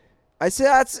it's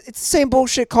the same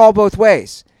bullshit call both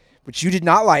ways, which you did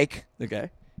not like.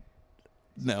 Okay.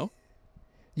 No.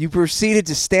 You proceeded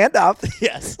to stand up,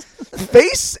 Yes.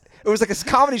 face. It was like a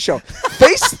comedy show.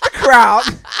 Face the crowd.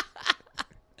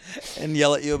 And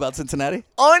yell at you about Cincinnati?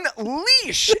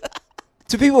 Unleash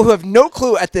to people who have no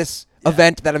clue at this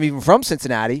event that I'm even from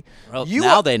Cincinnati. Well,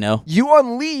 now they know. You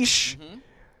unleash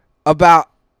about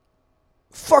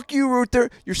fuck you, Ruther.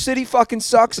 Your city fucking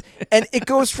sucks. And it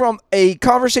goes from a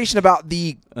conversation about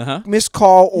the missed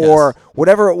call or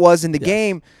whatever it was in the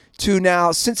game to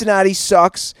now Cincinnati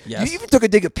sucks. Yes. You even took a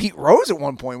dig at Pete Rose at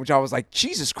one point, which I was like,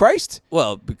 Jesus Christ.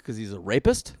 Well, because he's a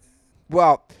rapist?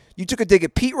 Well, you took a dig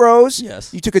at Pete Rose.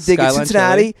 Yes. You took a dig at Skyline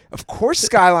Cincinnati. Chili. Of course,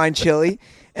 Skyline Chili.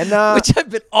 And Which I've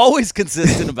been always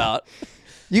consistent about.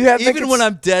 you have Even when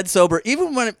I'm dead sober,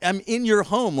 even when I'm in your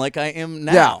home like I am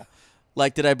now. Yeah.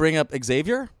 Like, did I bring up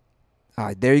Xavier? All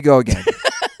right, there you go again.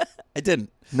 I didn't.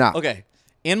 No. Okay.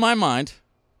 In my mind,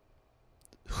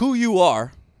 who you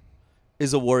are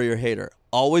is a Warrior hater.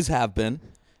 Always have been.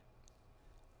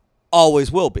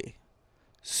 Always will be.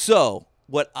 So,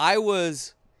 what I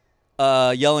was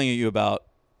yelling at you about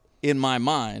in my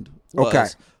mind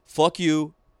was, fuck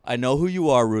you. I know who you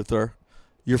are, Ruther.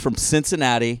 You're from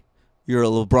Cincinnati. You're a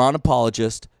LeBron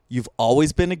apologist. You've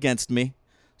always been against me.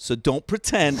 So don't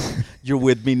pretend you're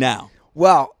with me now.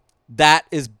 Well, That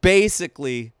is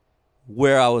basically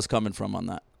where I was coming from on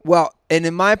that. and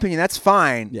in my opinion, that's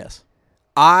fine. Yes.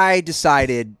 I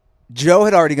decided Joe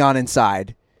had already gone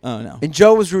inside, Oh, no. and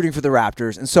Joe was rooting for the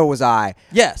Raptors, and so was I.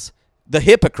 Yes. The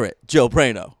hypocrite, Joe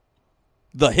Prano.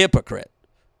 The hypocrite,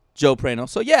 Joe Prano.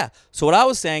 So, yeah. So, what I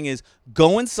was saying is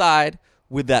go inside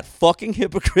with that fucking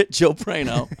hypocrite, Joe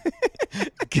Prano.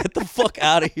 Get the fuck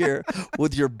out of here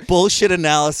with your bullshit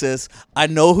analysis. I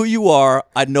know who you are.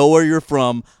 I know where you're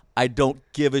from. I don't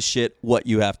give a shit what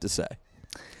you have to say.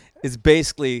 It's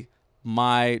basically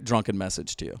my drunken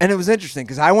message to you. And it was interesting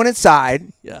because I went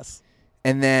inside, Yes.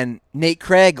 and then Nate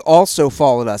Craig also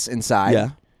followed us inside. Yeah.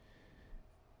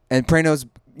 And Prano's,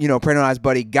 Prano and I's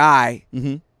buddy Guy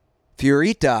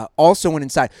Fiorita also went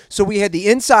inside. So we had the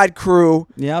inside crew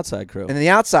The outside crew. and the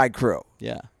outside crew.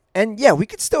 Yeah. And yeah, we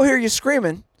could still hear you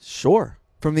screaming Sure.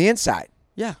 from the inside.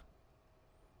 Yeah.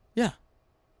 Yeah.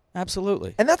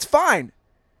 Absolutely. And that's fine.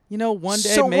 You know, one day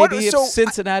So maybe if so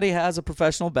Cincinnati has a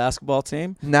professional basketball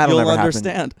team, That'll you'll never happen.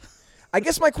 understand. I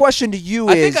guess my question to you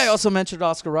I is... think I also mentioned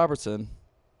Oscar Robertson.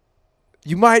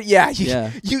 You might, yeah. Yeah.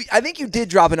 I think you did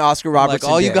drop an Oscar Robertson. Like,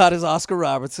 all you dig. got is Oscar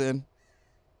Robertson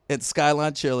and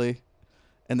Skyline Chili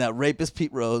and that rapist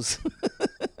Pete Rose.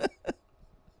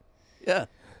 Yeah.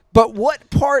 But what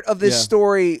part of this Yeah.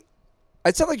 story...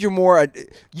 It sounds like you're more...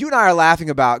 you and I are laughing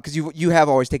about, because you have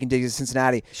always taken digs at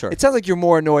Cincinnati. Sure. It sounds like you're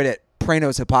more annoyed at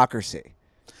Prano's hypocrisy.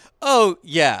 Oh,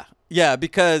 yeah. Yeah,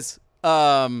 because,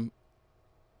 yeah,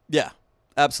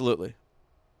 absolutely.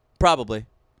 Probably.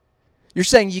 You're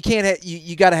saying you can't...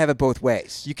 you got to have it both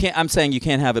ways. You can't. I'm saying you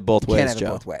can't have it both ways, can't have Joe. it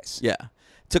both ways. Yeah.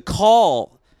 To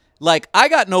call, like, I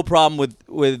got no problem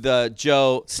with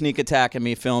Joe sneak attacking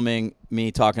me, filming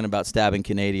me talking about stabbing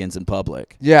Canadians in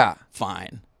public. Yeah.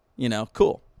 Fine. You know,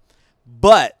 cool.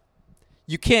 But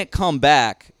you can't come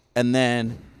back and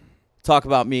then talk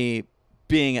about me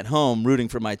being at home rooting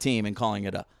for my team and calling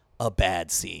it a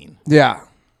bad scene. Yeah.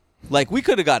 Like, we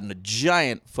could have gotten a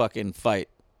giant fucking fight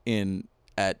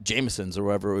at Jameson's or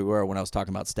wherever we were when I was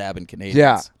talking about stabbing Canadians.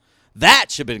 Yeah. That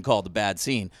should have been called a bad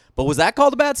scene. But was that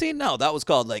called a bad scene? No, that was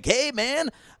called like, hey, man,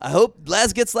 I hope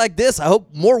Laz gets like this. I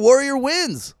hope more Warrior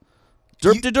wins.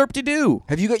 Derp-de-derp-de-doo.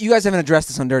 Have you guys haven't addressed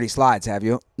this on Dirty Slides, have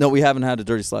you? No, we haven't had a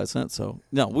dirty slide since, so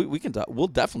no, we can talk. We'll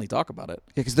definitely talk about it.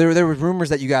 Yeah, because there were rumors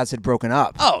that you guys had broken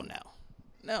up. Oh,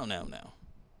 no.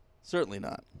 Certainly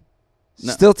not.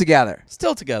 No. Still together.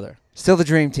 Still together. Still the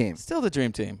dream team. Still the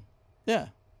dream team. Yeah.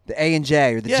 The A and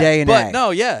J or the Yeah, J and but A.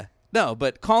 no, yeah. No,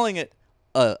 but calling it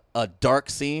a dark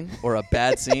scene or a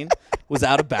bad scene was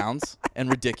out of bounds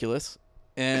and ridiculous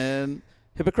and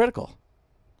hypocritical.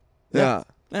 Yeah.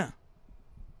 Yeah.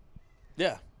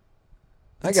 Yeah.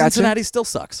 I got you. Cincinnati still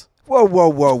sucks. Whoa.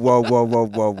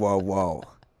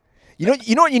 You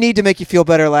know what you need to make you feel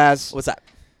better, Laz? What's that?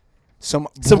 Some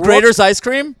Grater's ice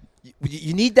cream,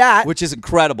 You need that. which is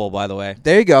incredible, by the way.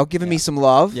 There you go. Giving me some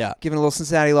love. Yeah. Giving a little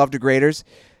Cincinnati love to Graders.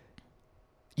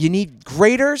 You need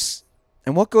Graders.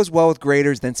 And what goes well with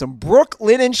Graders than some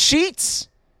Brooklinen sheets?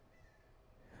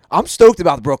 I'm stoked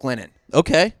about the Brooklinen.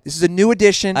 Okay. This is a new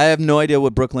addition. I have no idea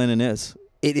what Brooklinen is.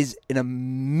 It is an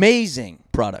amazing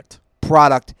Product.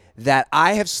 that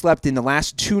I have slept in the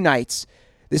last 2 nights.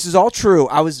 This is all true.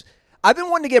 I've been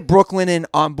wanting to get Brooklinen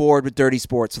on board with Dirty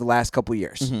Sports for the last couple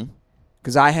years.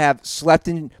 Because I have slept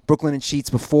in Brooklinen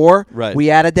sheets before. Right. We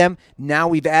added them. Now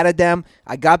we've added them.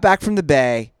 I got back from the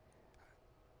Bay.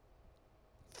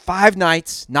 5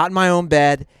 nights, not in my own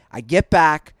bed. I get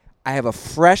back. I have a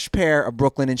fresh pair of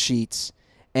Brooklinen sheets.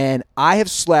 And I have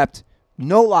slept,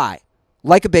 no lie,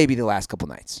 like a baby the last couple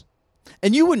nights.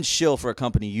 And you wouldn't shill for a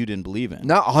company you didn't believe in.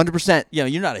 No, 100%. You know,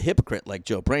 you're not a hypocrite like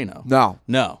Joe Brano. No.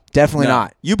 No. Definitely No.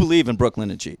 not. You believe in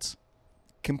Brooklinen sheets.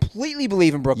 Completely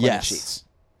believe in Brooklinen Yes. sheets.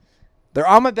 They're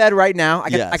on my bed right now. I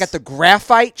got the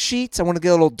graphite sheets. I want to get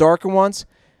a little darker ones.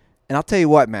 And I'll tell you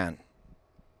what, man.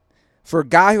 For a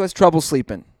guy who has trouble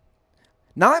sleeping,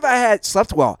 not if I had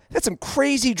slept well. I had some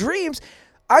crazy dreams.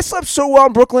 I slept so well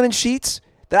in Brooklinen sheets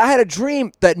that I had a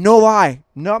dream that, no lie,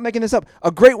 not making this up,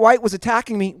 a great white was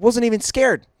attacking me, wasn't even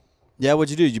scared. Yeah, what'd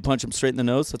you do? Did you punch him straight in the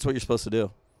nose? That's what you're supposed to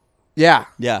do. Yeah.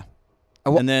 Yeah.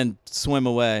 And then swim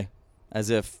away as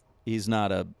if he's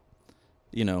not a,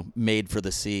 made for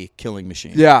the sea killing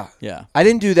machine. Yeah. Yeah. I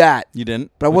didn't do that, You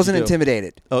didn't? but I What'd wasn't you do?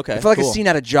 intimidated. Okay, I felt like a cool. scene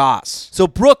out of Jaws. So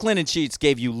Brooklinen sheets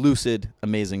gave you lucid,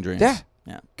 amazing dreams. Yeah.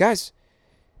 Yeah. Guys,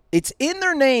 it's in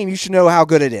their name. You should know how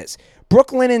good it is.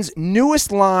 Brooklinen's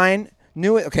newest line.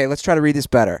 Okay, let's try to read this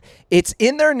better. It's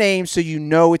in their name, so you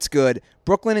know it's good.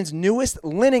 Brooklinen's newest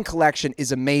linen collection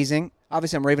is amazing.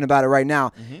 Obviously, I'm raving about it right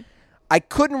now. I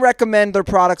couldn't recommend their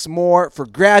products more for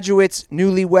graduates,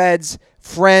 newlyweds,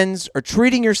 friends, or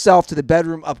treating yourself to the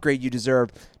bedroom upgrade you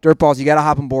deserve. Dirtballs, you got to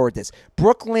hop on board with this.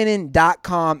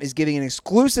 Brooklinen.com is giving an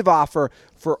exclusive offer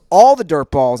for all the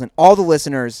Dirtballs and all the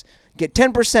listeners. Get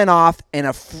 10% off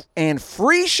and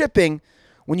free shipping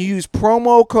when you use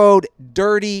promo code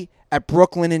DIRTY at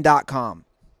brooklinen.com.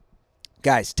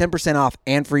 Guys, 10% off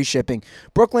and free shipping.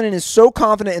 Brooklinen is so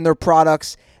confident in their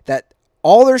products that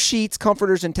all their sheets,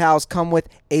 comforters, and towels come with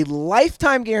a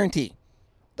lifetime guarantee.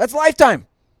 That's lifetime.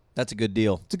 That's a good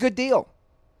deal. It's a good deal.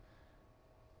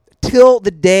 Till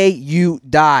the day you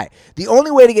die. The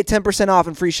only way to get 10% off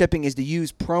and free shipping is to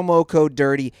use promo code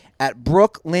DIRTY at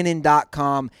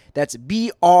brooklinen.com. That's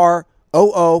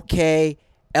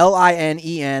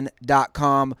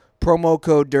BROOKLINEN.com. Promo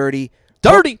code DIRTY.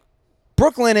 Dirty.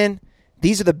 Brooklinen.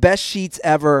 These are the best sheets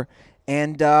ever.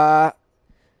 And,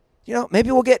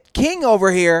 maybe we'll get King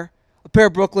over here a pair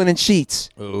of Brooklinen sheets.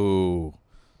 Ooh.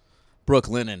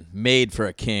 Brooklinen, made for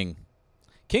a king.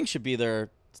 King should be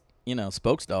their,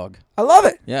 spokes dog. I love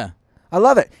it. Yeah. I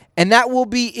love it. And that will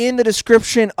be in the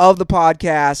description of the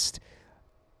podcast.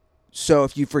 So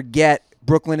if you forget,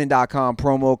 brooklinen.com,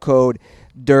 promo code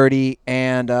DIRTY,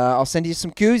 and I'll send you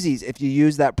some koozies if you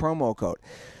use that promo code.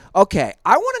 Okay,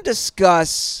 I want to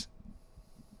discuss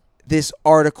this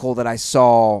article that I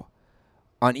saw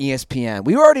on ESPN.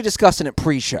 We were already discussing it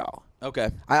pre-show. Okay.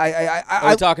 Are Are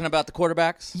we talking about the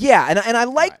quarterbacks? Yeah, and I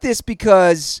like this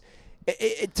because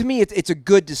to me it's a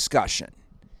good discussion.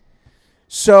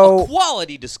 So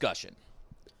Quality discussion.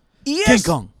 King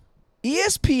Kong.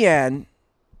 ESPN.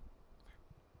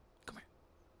 Come here.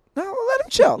 No, let him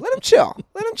chill. Let him chill.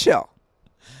 Let him chill.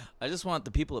 I just want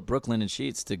the people at Brooklinen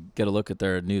Sheets to get a look at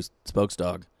their new spokes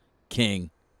dog, King.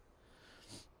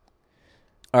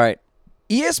 All right.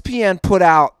 ESPN put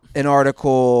out an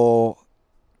article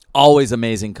Always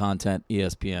amazing content,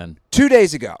 ESPN. 2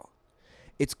 days ago.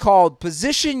 It's called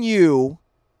Position U,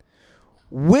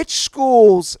 Which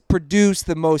Schools Produce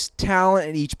the Most Talent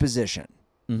at Each Position?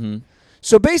 Mm-hmm.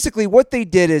 So basically what they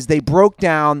did is they broke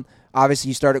down Obviously,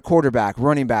 you start at quarterback,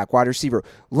 running back, wide receiver,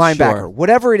 linebacker, Sure.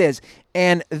 whatever it is.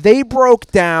 And they broke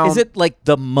down. Is it like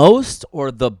the most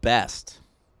or the best?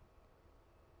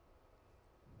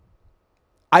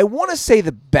 I want to say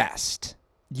the best.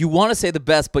 You want to say the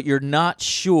best, but you're not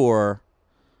sure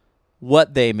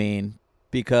what they mean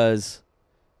because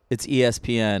it's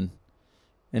ESPN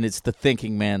and it's the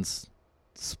thinking man's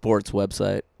sports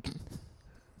website.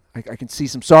 I can see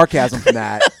some sarcasm from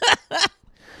that.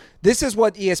 This is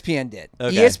what ESPN did.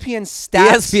 Okay. ESPN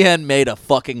stats. ESPN made a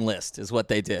fucking list is what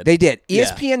they did. They did. Yeah.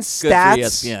 ESPN Good for stats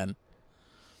ESPN.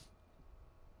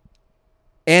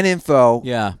 and info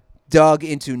Yeah. dug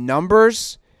into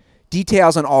numbers,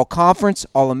 details on all conference,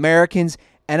 all Americans,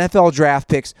 NFL draft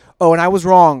picks. Oh, and I was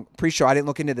wrong. Pre-show, I didn't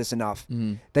look into this enough.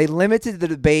 Mm-hmm. They limited the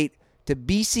debate to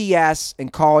BCS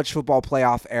and college football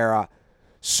playoff era.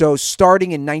 So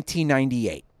starting in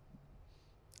 1998.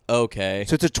 Okay.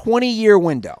 So it's a 20-year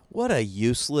window. What a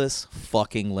useless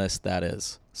fucking list that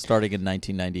is, starting in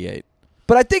 1998.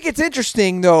 But I think it's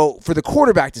interesting, though, for the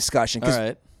quarterback discussion, All because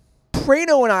right.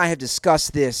 Prano and I have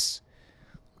discussed this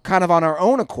kind of on our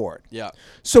own accord. Yeah.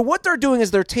 So what they're doing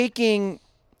is they're taking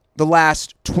the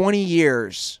last 20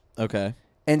 years Okay.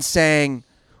 and saying,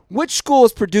 which school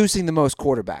is producing the most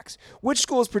quarterbacks? Which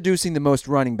school is producing the most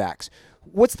running backs?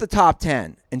 What's the top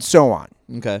 10? And so on.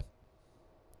 Okay.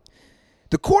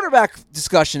 The quarterback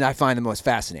discussion I find the most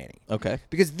fascinating Okay.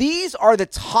 because these are the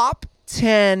top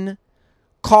 10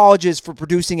 colleges for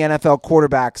producing NFL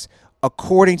quarterbacks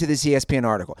according to this ESPN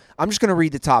article. I'm just going to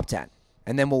read the top 10,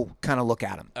 and then we'll kind of look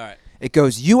at them. All right. It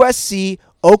goes USC,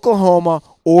 Oklahoma,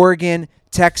 Oregon,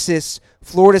 Texas,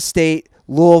 Florida State,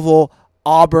 Louisville,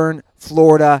 Auburn,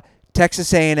 Florida,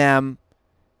 Texas A&M,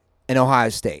 and Ohio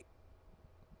State.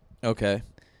 Okay.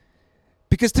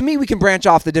 Because to me, we can branch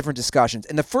off the different discussions.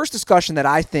 And the first discussion that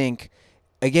I think,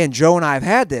 again, Joe and I have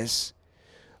had this,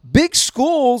 big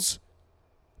schools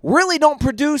really don't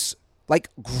produce like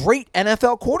great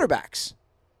NFL quarterbacks.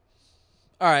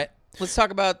 All right. Let's talk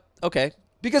about okay.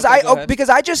 Because Okay, go ahead. because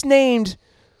I just named,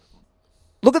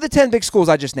 look at the 10 big schools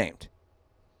I just named.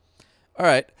 All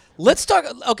right. Let's talk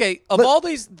okay, of Let- all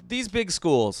these big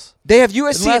schools, They have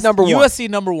USC at number 1. USC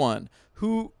number 1,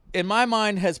 who in my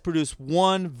mind has produced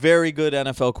one very good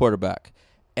NFL quarterback,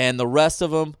 and the rest of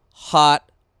them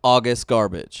hot August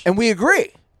garbage. And we agree.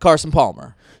 Carson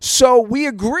Palmer. So we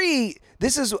agree.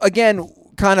 This is, again,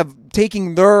 kind of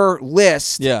taking their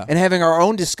list Yeah. and having our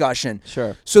own discussion.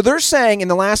 Sure. So they're saying in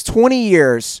the last 20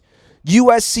 years,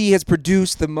 USC has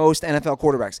produced the most NFL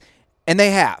quarterbacks. And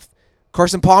they have.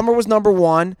 Carson Palmer was number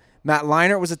 1. Matt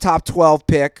Leinart was a top 12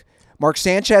 pick. Mark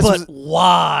Sanchez But was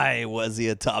why was he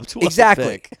a top 12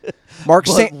 exactly. pick? Mark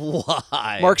But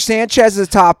why? Mark Sanchez is a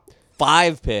top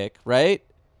 5 pick, right?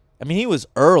 I mean, he was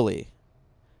early.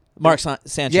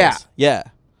 Sanchez. Yeah. Yeah.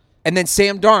 and then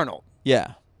Sam Darnold.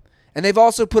 Yeah. And they've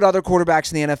also put other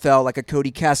quarterbacks in the NFL like a Cody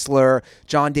Kessler,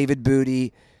 John David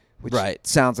Booty, which Right.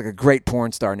 sounds like a great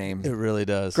porn star name. It really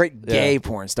does. Great Yeah. gay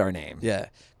porn star name. Yeah.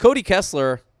 Cody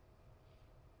Kessler,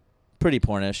 pretty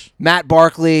pornish. Matt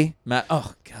Barkley.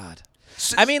 Oh, God.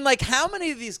 I mean, like, how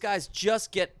many of these guys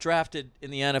just get drafted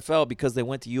in the NFL because they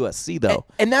went to USC, though?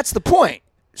 And that's the point.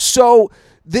 So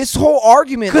this whole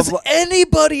argument Because of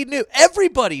everybody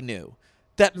knew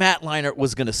that Matt Leinart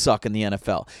was going to suck in the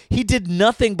NFL. He did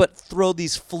nothing but throw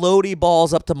these floaty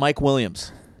balls up to Mike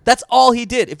Williams. That's all he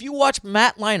did. If you watch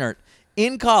Matt Leinart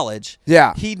in college,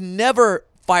 Yeah. he never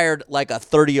fired like a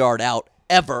 30-yard out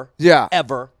ever. Yeah.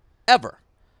 Ever.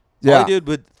 Yeah. All he did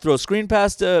would throw a screen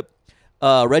pass to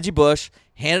Reggie Bush,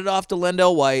 hand it off to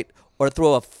Lendell White, or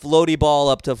throw a floaty ball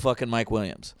up to fucking Mike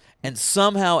Williams. And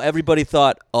somehow everybody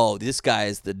thought, oh, this guy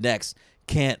is the next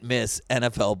can't-miss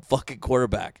NFL fucking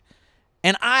quarterback.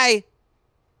 And I,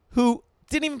 who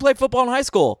didn't even play football in high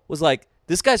school, was like,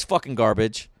 this guy's fucking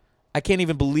garbage. I can't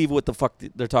even believe what the fuck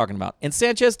they're talking about. And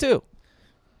Sanchez, too.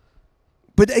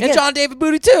 But again, And John David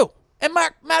Booty, too. And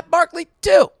Matt Barkley,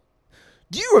 too.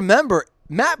 do you remember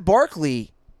Matt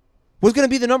Barkley was going to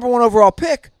be the number 1 overall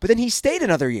pick, but then he stayed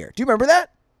another year. Do you remember that?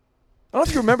 I don't know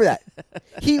if you remember that.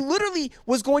 He literally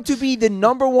was going to be the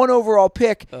number 1 overall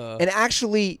pick, and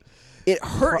actually it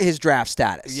hurt his draft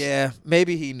status. Yeah,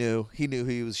 maybe he knew. He knew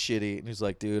he was shitty. And he was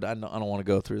like, dude, I don't want to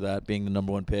go through that, being the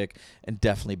number 1 pick and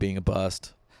definitely being a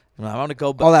bust. I want to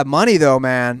go All that money, though,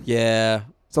 man. Yeah.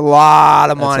 It's a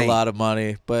lot of money. That's a lot of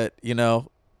money. But,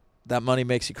 that money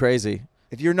makes you crazy.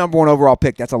 If you're number 1 overall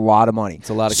pick, that's a lot of money. It's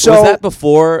a lot of So, Was that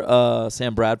before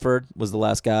Sam Bradford was the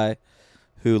last guy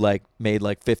who, made,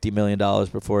 $50 million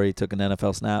before he took an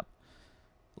NFL snap?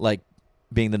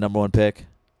 Being the number 1 pick?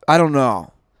 I don't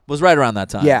know. Was right around that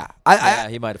time. Yeah.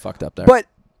 He might have fucked up there. But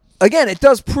again, it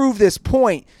does prove this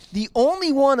point. The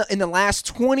only one in the last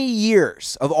 20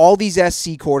 years of all these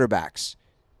SC quarterbacks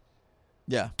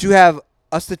Yeah. to have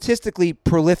a statistically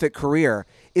prolific career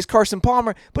is Carson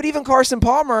Palmer. But even Carson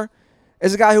Palmer,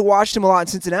 as a guy who watched him a lot in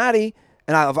Cincinnati,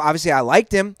 and obviously I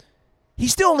liked him, he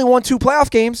still only won 2 playoff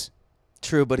games.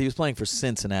 True, but he was playing for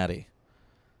Cincinnati.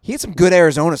 He had some good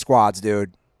Arizona squads,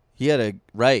 dude. He had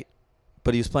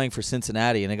but he was playing for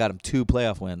Cincinnati, and it got him 2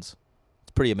 playoff wins.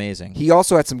 It's pretty amazing. He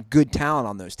also had some good talent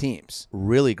on those teams.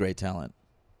 Really great talent,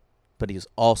 but he was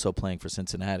also playing for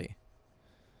Cincinnati.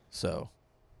 So,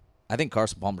 I think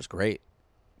Carson Palmer's great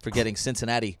for getting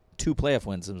Cincinnati 2 playoff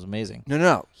wins. It was amazing.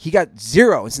 No. He got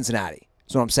 0 in Cincinnati.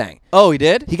 That's what I'm saying. Oh, he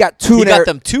did? He got 2 He in got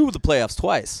them to the playoffs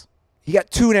twice. He got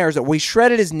 2 in Arizona. Well, he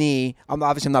shredded his knee. I'm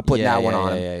not putting that one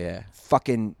on him. Yeah.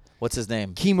 Fucking What's his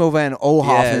name? Chemo Van Yeah,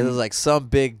 Ohoffen. it was like some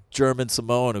big German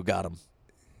Samoan who got him.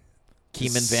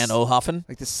 Kieman Van Ohoffen?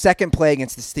 Like the second play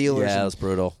against the Steelers. Yeah, it and, was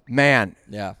brutal. man,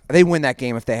 Yeah. they win that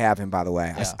game if they have him, by the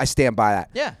way. Yeah. I stand by that.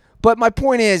 Yeah. But my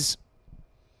point is,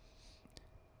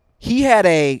 he had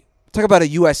talk about a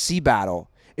USC battle.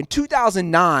 In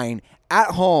 2009, at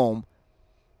home,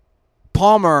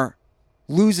 Palmer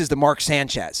loses to Mark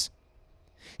Sanchez.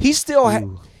 He still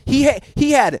he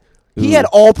had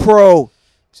all pro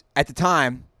at the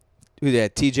time. Who they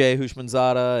had? TJ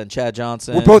Hushmanzada and Chad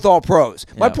Johnson. We're both all pros.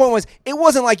 My Yeah. point was, it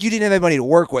wasn't like you didn't have anybody to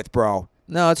work with, bro.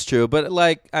 No, it's true. But,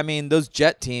 those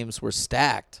Jet teams were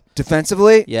stacked.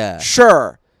 Defensively, Yeah.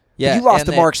 sure. Yeah. But you lost and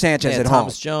to they- Mark Sanchez they had at home.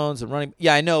 Thomas Jones and running.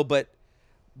 Yeah, I know. But,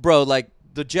 bro,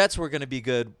 the Jets were going to be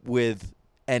good with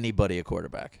anybody at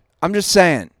quarterback. I'm just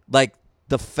saying.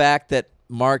 The fact that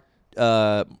Mark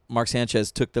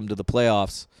Sanchez took them to the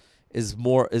playoffs is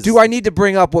more. Do I need to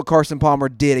bring up what Carson Palmer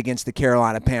did against the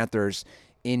Carolina Panthers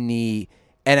in the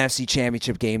NFC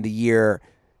Championship game the year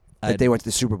that they went to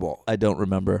the Super Bowl? I don't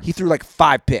remember. He threw like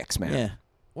 5 picks, man. Yeah.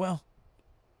 Well,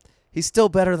 he's still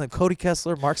better than Cody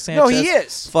Kessler, Mark Sanchez. No, he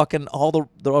is. Fucking all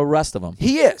the rest of them.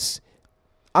 He is.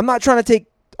 I'm not trying to take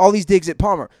all these digs at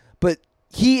Palmer, but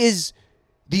he is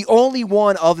the only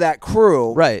one of that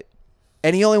crew. Right.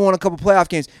 And he only won a couple playoff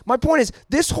games. My point is,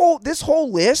 this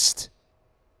whole list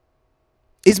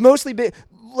is mostly big.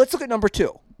 Let's look at number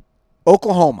 2,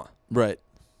 Oklahoma. Right.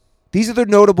 These are the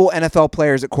notable NFL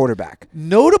players at quarterback.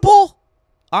 Notable?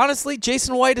 Honestly,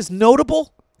 Jason White is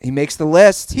notable. He makes the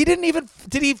list.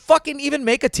 Did he fucking even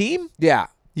make a team? Yeah,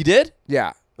 He did?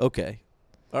 yeah. Okay.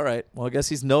 All right. Well, I guess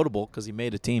he's notable because he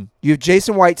made a team. You have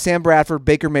Jason White, Sam Bradford,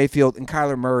 Baker Mayfield, and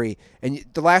Kyler Murray. And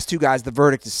the last 2 guys, the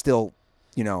verdict is still,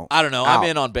 I don't know. out. I'm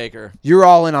in on Baker. You're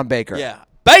all in on Baker. Yeah.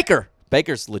 Baker!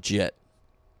 Baker's legit.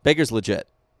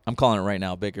 I'm calling it right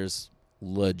now. Baker's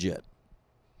legit.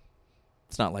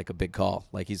 It's not like a big call.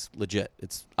 Like, he's legit.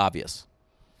 It's obvious.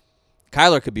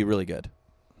 Kyler could be really good.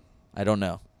 I don't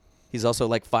know. He's also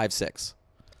like 5'6".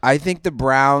 I think the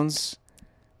Browns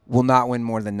will not win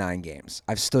more than 9 games.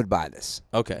 I've stood by this.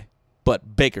 Okay.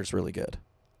 But Baker's really good.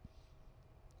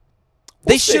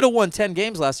 We'll They see. should have won 10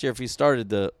 games last year if he started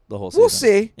the whole season. We'll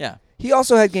see. Yeah. He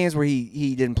also had games where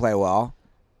he didn't play well.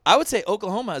 I would say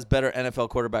Oklahoma has better NFL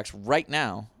quarterbacks right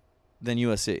now than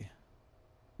USC.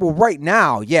 Well, right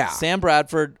now, yeah. Sam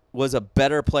Bradford was a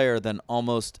better player than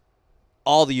almost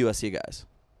all the USC guys.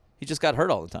 He just got hurt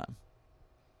all the time.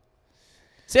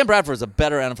 Sam Bradford is a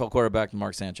better NFL quarterback than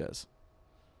Mark Sanchez.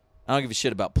 I don't give a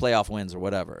shit about playoff wins or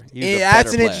whatever. He's a That's better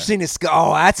an player. interesting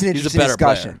that's an He's a interesting better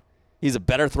discussion. player. He's a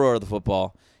better thrower of the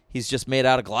football. He's just made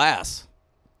out of glass.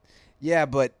 Yeah,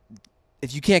 but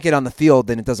if you can't get on the field,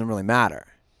 then it doesn't really matter.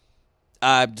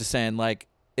 I'm just saying,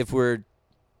 if we're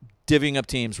divvying up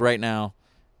teams right now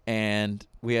and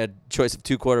we had choice of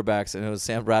 2 quarterbacks and it was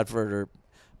Sam Bradford or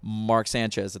Mark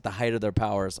Sanchez at the height of their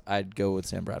powers, I'd go with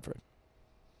Sam Bradford.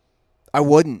 I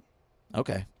wouldn't,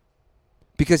 Okay.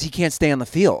 because he can't stay on the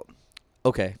field.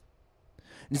 Okay.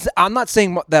 I'm not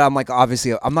saying that I'm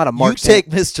obviously I'm not a Mark. You take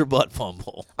Mr. Butt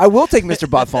Fumble. I will take Mr.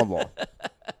 Butt Fumble.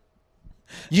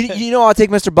 You know I'll take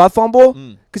Mr. Butt Fumble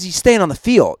because he's staying on the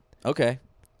field. Okay.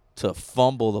 To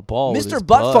fumble the ball. with Mr. his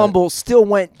Butt Fumble still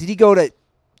went. Did he go to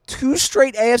 2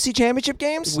 straight AFC Championship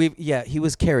games? He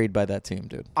was carried by that team,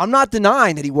 dude. I'm not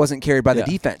denying that he wasn't carried by the Yeah.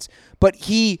 defense, but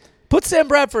he Put Sam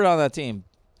Bradford on that team.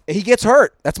 gets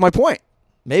hurt. That's my point.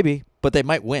 Maybe, but they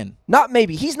might win. Not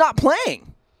maybe. He's not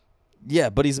playing. Yeah,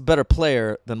 but he's a better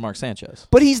player than Mark Sanchez.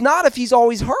 But he's not if he's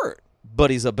always hurt.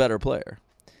 But he's a better player.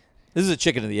 This is a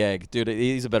chicken and the egg, dude.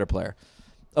 He's a better player.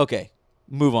 Okay,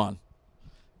 move on.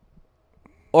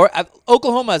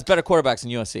 Oklahoma has better quarterbacks than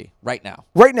USC right now.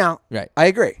 Right now, Right. I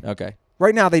agree. Okay.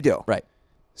 Right now they do. Right.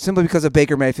 Simply because of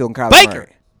Baker Mayfield and Kyler Baker!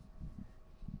 Murray.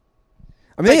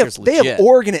 I mean, Baker's they have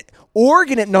legit.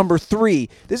 Oregon at number 3.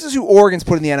 This is who Oregon's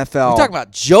put in the NFL. We're talking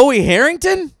about Joey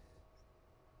Harrington?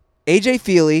 A.J.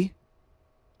 Feely,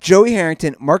 Joey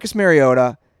Harrington, Marcus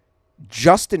Mariota,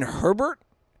 Justin Herbert.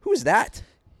 Who is that?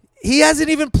 He hasn't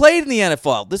even played in the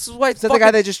NFL. This is why. Is that the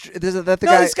guy they just? Is that the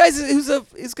guy? This guy's is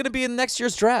going to be in next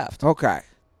year's draft. Okay.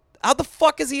 How the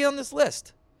fuck is he on this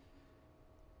list?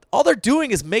 All they're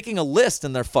doing is making a list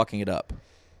and they're fucking it up.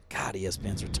 God,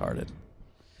 ESPN's retarded.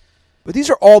 But these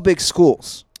are all big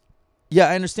schools. Yeah,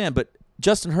 I understand, but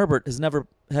Justin Herbert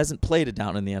hasn't played it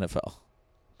down in the NFL.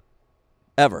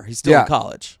 Ever. He's still in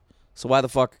college. So why the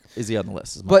fuck is he on the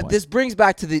list? But this brings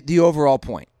back to the overall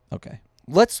point. Okay.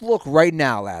 Let's look right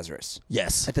now, Lazarus,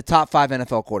 Yes. at the top 5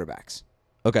 NFL quarterbacks.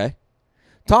 Okay.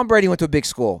 Tom Brady went to a big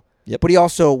school, Yep. but he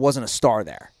also wasn't a star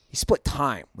there. He split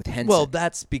time with Henson. Well,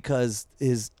 that's because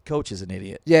his coach is an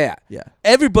idiot. yeah. Yeah.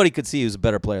 Everybody could see he was a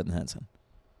better player than Henson.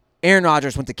 Aaron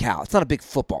Rodgers went to Cal. It's not a big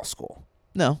football school,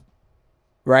 No.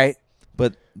 right?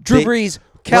 But Drew Brees.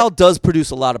 Cal does produce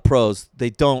a lot of pros.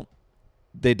 They don't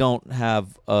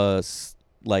have a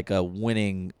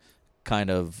winning kind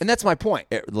of And that's my point.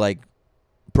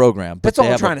 program. But That's all they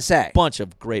I'm have trying a to say. Bunch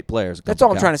of great players. That's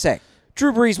all I'm trying to say.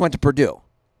 Drew Brees went to Purdue.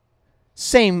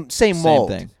 Same mold.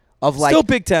 Thing. Of Still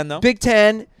Big Ten though. Big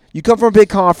Ten. You come from a big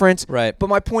conference. Right. But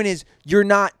my point is, you're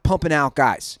not pumping out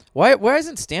guys. Why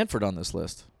isn't Stanford on this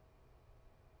list?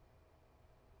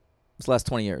 This last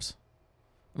 20 years.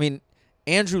 I mean,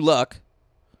 Andrew Luck,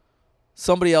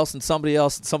 somebody else and somebody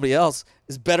else and somebody else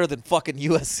is better than fucking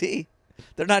USC.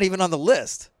 They're not even on the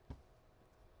list.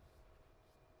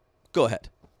 Go ahead.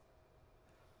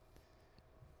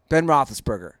 Ben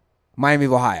Roethlisberger, Miami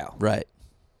of Ohio. Right.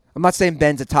 I'm not saying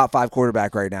Ben's a top 5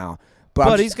 quarterback right now.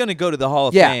 But he's going to go to the Hall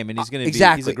of Yeah, Fame, and he's going to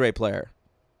exactly. he's a great player.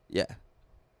 Yeah,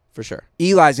 for sure.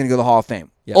 Eli's going to go to the Hall of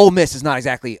Fame. Yeah. Ole Miss is not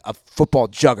exactly a football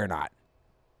juggernaut.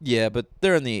 Yeah, but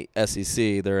they're in the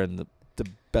SEC. They're in the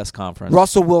best conference.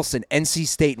 Russell Wilson, NC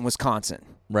State, and Wisconsin.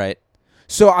 Right.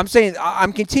 So I'm saying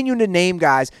I'm continuing to name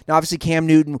guys. Now, obviously, Cam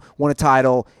Newton won a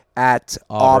title at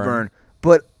Auburn.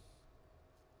 But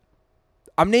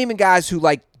I'm naming guys who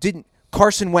didn't.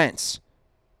 Carson Wentz.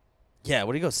 Yeah,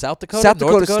 what do you go? South Dakota? South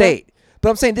North Dakota State. But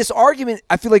I'm saying this argument,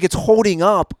 I feel like it's holding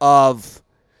up of,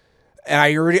 and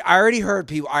I already heard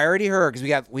people. I already heard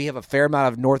because we have a fair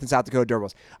amount of North and South Dakota Dirt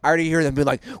Bowls. I already hear them being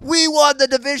like, "We won the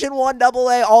Division I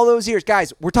AA all those years,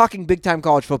 guys." We're talking big time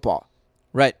college football.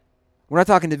 Right. We're not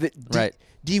talking Right.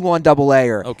 D1 AA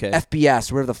or Okay.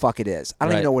 FBS, whatever the fuck it is. I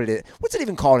don't even Right. know what it is. What's it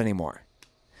even called anymore?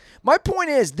 My point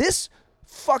is this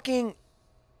fucking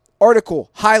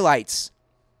article highlights.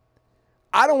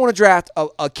 I don't want to draft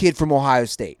a kid from Ohio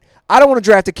State. I don't want to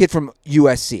draft a kid from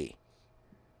USC.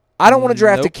 I don't want to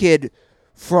draft a Nope. kid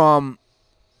from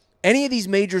any of these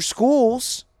major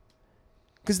schools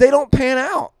because they don't pan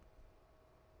out.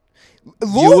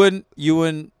 You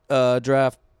wouldn't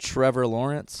draft Trevor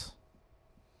Lawrence?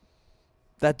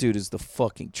 That dude is the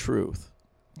fucking truth.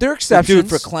 There are The exceptions. dude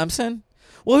for Clemson?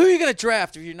 Well, who are you going to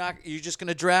draft if you're just going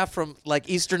to draft from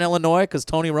Eastern Illinois because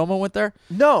Tony Romo went there?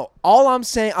 No, all I'm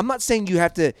saying, I'm not saying you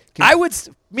have to.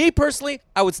 Me personally,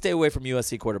 I would stay away from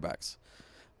USC quarterbacks.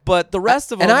 But the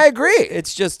rest of them, And I agree.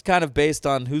 It's just kind of based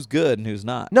on who's good and who's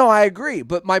not. No, I agree.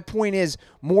 But my point is,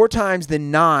 more times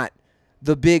than not,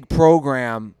 the big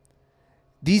program,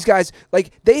 these guys,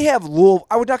 they have Louisville.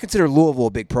 I would not consider Louisville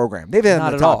a big program. They've had Not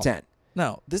in at the top all. 10.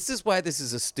 No, this is why this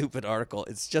is a stupid article.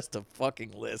 It's just a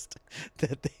fucking list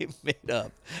that they made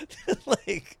up.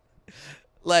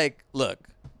 Look,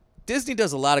 Disney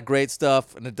does a lot of great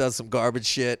stuff and it does some garbage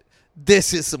shit.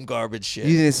 This is some garbage shit.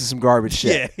 You think this is some garbage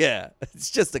shit? Yeah. It's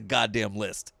just a goddamn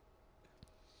list.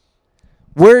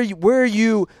 Where are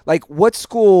you? What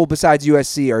school besides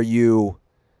USC are you?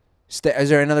 Is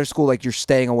there another school you're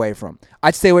staying away from?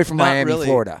 I'd stay away from Not Miami, really.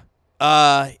 Florida.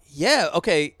 Yeah,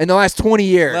 okay. In the last 20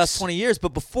 years. Last 20 years,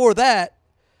 but before that,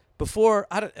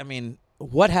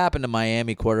 what happened to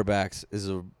Miami quarterbacks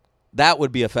that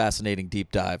would be a fascinating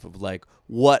deep dive of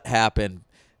what happened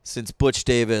since Butch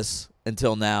Davis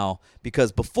until now,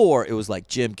 because before it was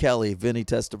Jim Kelly, Vinny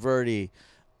Testaverde,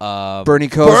 Bernie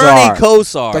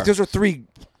Kosar. Those are 3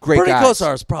 great Bernie guys.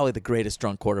 Kosar is probably the greatest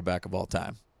drunk quarterback of all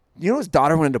time. You know his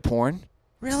daughter went into porn?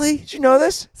 Really? Did you know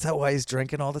this? Is that why he's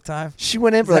drinking all the time? She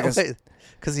went in for is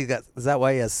that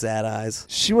why he has sad eyes?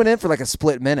 She went in for a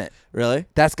split minute. Really?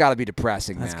 That's got to be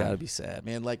depressing, man. That's got to be sad,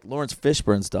 man. Lawrence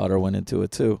Fishburne's daughter went into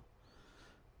it too.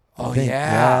 Oh,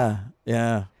 yeah.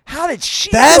 Yeah. How did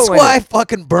she That's go in why it?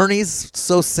 fucking Bernie's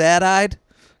so sad-eyed,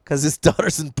 because his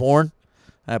daughter's in porn.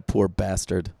 That poor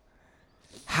bastard.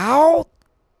 How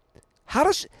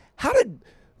did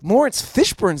Lawrence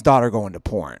Fishburne's daughter go into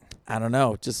porn? I don't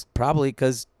know. Just probably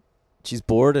because she's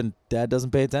bored and dad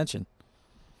doesn't pay attention.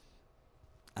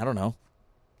 I don't know.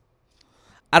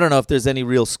 I don't know if there's any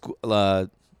real school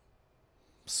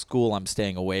I'm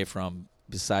staying away from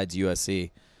besides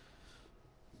USC,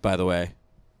 by the way.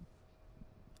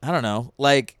 I don't know.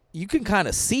 Like, you can kind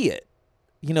of see it.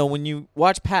 You know, when you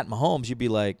watch Pat Mahomes, you'd be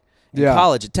like, in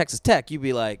college at Texas Tech, you'd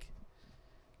be like,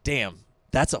 damn,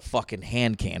 that's a fucking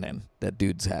hand cannon that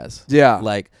dudes has. Yeah.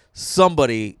 Like,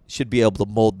 somebody should be able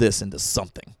to mold this into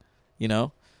something, you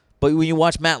know? But when you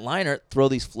watch Matt Leinart throw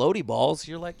these floaty balls,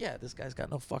 you're like, yeah, this guy's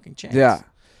got no fucking chance. Yeah.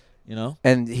 You know?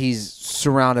 And he's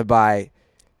surrounded by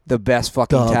the best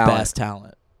fucking The talent. best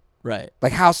talent. Right.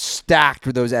 Like, how stacked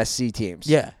were those SC teams?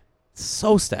 Yeah.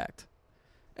 So stacked.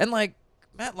 And, like,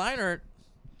 Matt Leinart,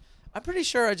 I'm pretty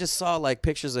sure I just saw, like,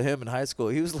 pictures of him in high school.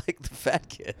 He was, like, the fat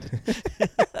kid.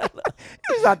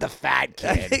 He's not the fat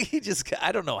kid. He just,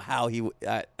 I don't know how he,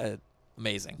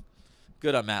 amazing.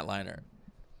 Good on Matt Leinart.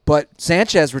 But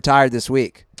Sanchez retired this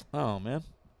week. Oh, man.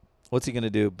 What's he going to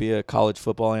do? Be a college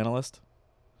football analyst?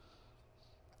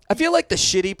 I feel like the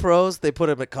shitty pros, they put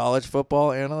him at college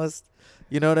football analyst.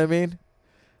 You know what I mean?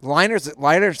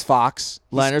 Leinert's Fox.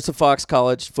 Leinert's a Fox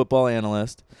college football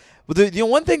analyst. But the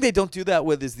one thing they don't do that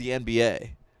with is the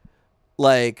NBA.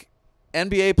 Like,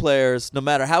 NBA players, no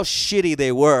matter how shitty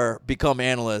they were, become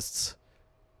analysts,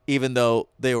 even though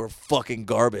they were fucking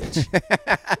garbage.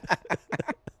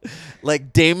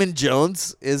 Like, Damon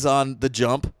Jones is on The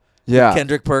Jump. Yeah.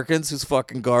 Kendrick Perkins, who's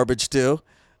fucking garbage too.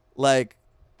 Like,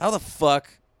 how the fuck?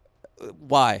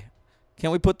 Why?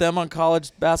 Can't we put them on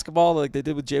college basketball like they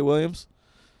did with Jay Williams?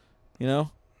 You know?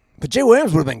 But Jay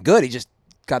Williams would have been good. He just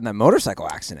got in that motorcycle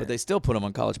accident. But they still put him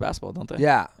on college basketball, don't they?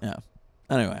 Yeah. Yeah.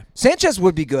 Anyway. Sanchez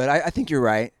would be good. I think you're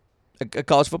right. A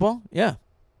college football? Yeah.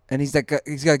 And he's got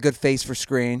a good face for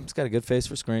screen. He's got a good face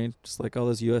for screen, just like all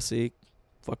those USC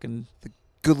fucking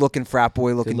Good-looking frat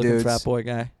boy looking dudes. frat boy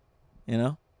guy. You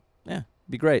know? Yeah.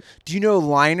 Be great. Do you know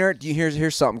Leinart?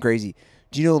 Here's something crazy.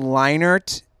 Do you know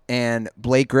Leinart and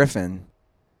Blake Griffin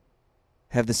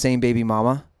have the same baby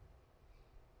mama?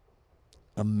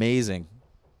 Amazing.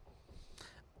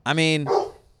 I mean,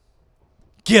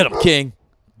 get him, King.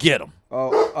 Get him.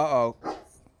 Oh,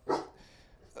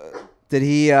 did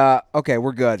he? Okay,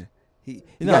 we're good. He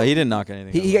didn't knock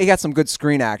anything. He got some good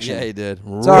screen action. Yeah, he did.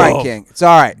 It's all right, King. It's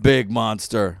all right. Big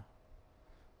monster.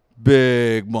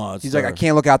 Big monster. He's like, I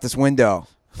can't look out this window.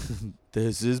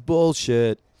 This is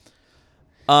bullshit.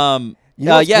 You know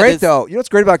what's great, though? You know what's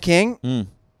great about King?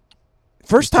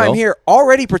 First time here,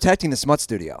 already protecting the Smut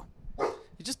Studio.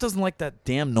 He just doesn't like that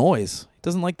damn noise. He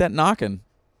doesn't like that knocking.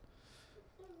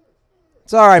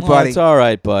 It's all right, buddy. It's all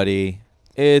right, buddy.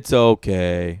 It's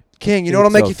okay. King, you know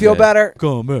what'll make you feel better?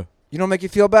 Come here. You know what'll make you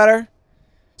feel better?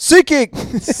 SeatGeek.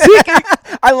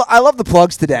 SeatGeek. I love the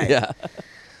plugs today. Yeah.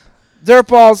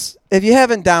 Dirtballs, if you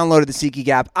haven't downloaded the SeatGeek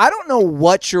app, I don't know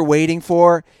what you're waiting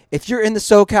for. If you're in the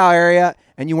SoCal area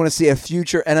and you want to see a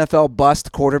future NFL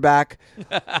bust quarterback,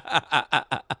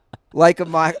 like a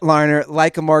Mike Leinart,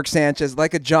 like a Mark Sanchez,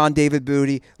 like a John David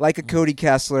Booty, like a Cody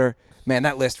Kessler, man,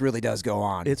 that list really does go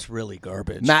on. It's really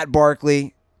garbage. Matt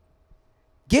Barkley.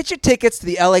 Get your tickets to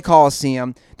the LA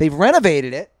Coliseum. They've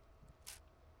renovated it,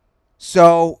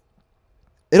 so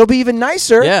it'll be even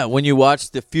nicer. Yeah, when you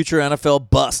watch the future NFL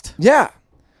bust. Yeah.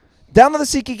 Download the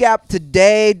SeatGeek app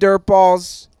today,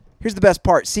 Dirtballs. Here's the best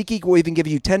part. SeatGeek will even give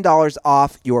you $10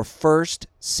 off your first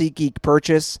SeatGeek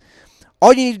purchase.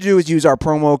 All you need to do is use our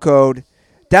promo code.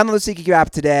 Download the SeatGeek app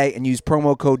today and use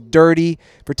promo code DIRTY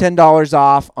for $10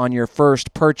 off on your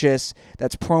first purchase.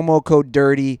 That's promo code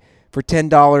DIRTY for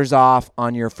 $10 off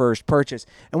on your first purchase.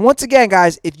 And once again,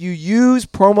 guys, if you use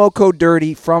promo code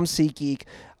DIRTY from SeatGeek,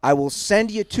 I will send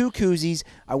you 2 koozies.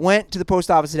 I went to the post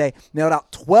office today, mailed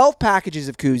out 12 packages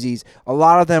of koozies. A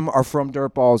lot of them are from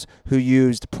Dirtballs who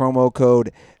used promo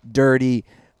code DIRTY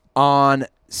on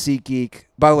SeatGeek.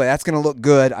 By the way, that's going to look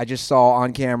good. I just saw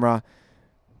on camera.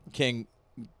 King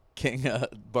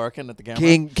barking at the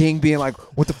camera. King being like,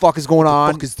 what the fuck is going on? What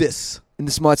the fuck is this? In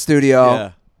the Smut Studio.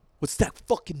 Yeah. What's that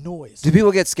fucking noise? Do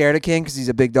people get scared of King because he's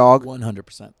a big dog?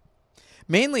 100%.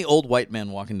 Mainly old white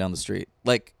men walking down the street.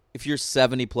 Like, if you're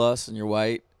 70 plus and you're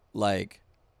white, like,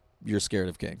 you're scared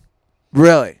of King.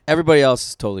 Really? Everybody else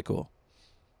is totally cool.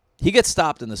 He gets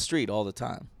stopped in the street all the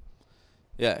time.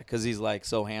 Yeah, because he's, like,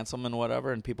 so handsome and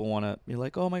whatever, and people want to be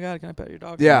like, oh, my God, can I pet your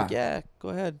dog? Yeah. Like, yeah, go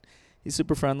ahead. He's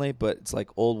super friendly, but it's like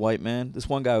old white man. This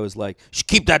one guy was like, you should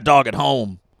keep that dog at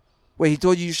home. Wait, he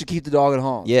told you should keep the dog at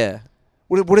home? Yeah.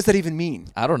 What does that even mean?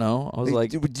 I don't know. I was like,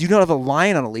 do you not have a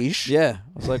lion on a leash? yeah.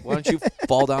 I was like, why don't you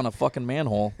fall down a fucking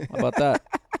manhole? How about that?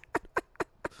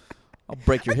 I'll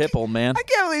break your hip, old man. I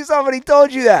can't believe somebody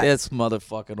told you that. This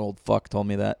motherfucking old fuck told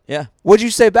me that. Yeah. What'd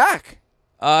you say back?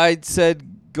 I said,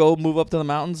 go move up to the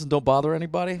mountains and don't bother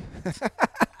anybody. You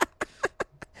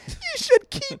should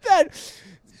keep that.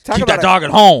 Keep that dog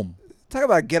at home. Talk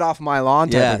about a get off my lawn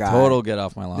type of guy. Total get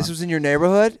off my lawn. This was in your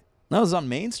neighborhood? No, it was on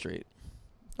Main Street.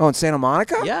 Oh, in Santa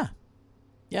Monica? Yeah.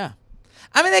 Yeah.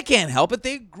 I mean, they can't help it.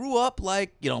 They grew up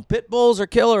like, pit bulls are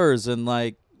killers and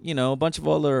like, a bunch of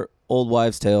other old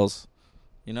wives' tales.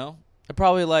 They're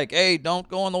probably like, hey, don't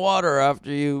go in the water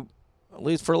after you,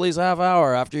 for at least a half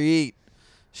hour after you eat.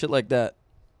 Shit like that.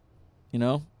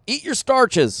 Eat your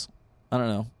starches. I don't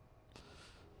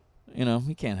know.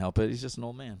 He can't help it. He's just an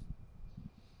old man.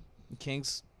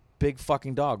 King's big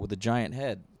fucking dog with a giant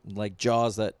head. Like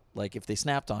jaws that, like, if they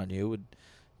snapped on you, would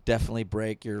definitely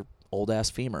break your old-ass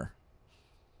femur.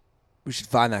 We should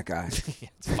find that guy.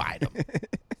 Let's find him.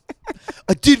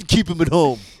 I didn't keep him at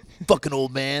home. Fucking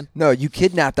old man. No, you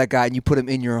kidnap that guy and you put him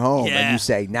in your home. Yeah. And you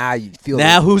say, now you feel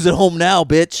who's at home now,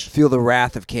 bitch? Feel the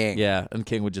wrath of King. Yeah, and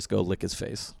King would just go lick his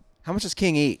face. How much does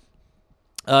King eat?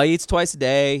 He eats twice a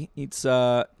day.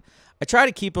 I try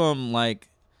to keep him like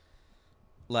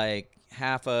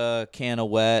half a can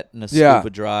of wet and a scoop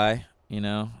of dry,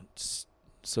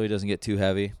 so he doesn't get too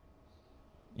heavy,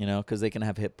 because they can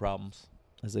have hip problems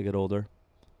as they get older.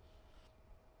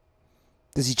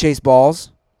 Does he chase balls?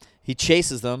 He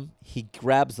chases them. He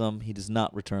grabs them. He does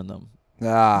not return them.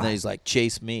 Ah. And then he's like,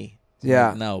 chase me. Yeah.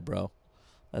 Like, no, bro.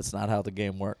 That's not how the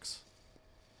game works.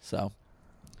 So,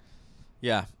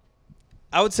 yeah.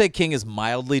 I would say King is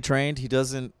mildly trained. He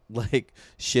doesn't, like,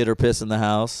 shit or piss in the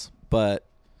house, but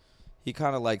he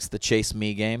kind of likes the chase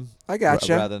me game. I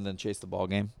gotcha. Rather than chase the ball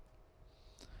game.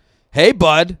 Hey,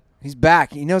 bud. He's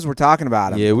back. He knows we're talking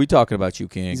about him. Yeah, we talking about you,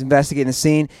 King. He's investigating the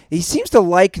scene. He seems to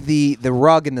like the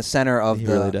rug in the center of He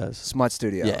the really does. smut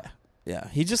studio. Yeah. Yeah.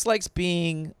 He just likes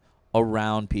being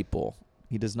around people.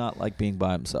 He does not like being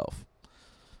by himself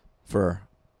for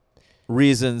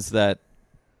reasons that,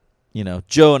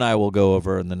 Joe and I will go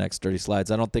over in the next 30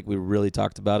 slides. I don't think we really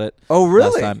talked about it. Oh,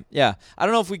 really? Last time. Yeah. I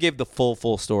don't know if we gave the full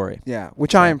story. Yeah,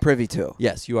 which I am privy to.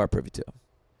 Yes, you are privy to.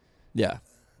 Yeah.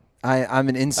 I'm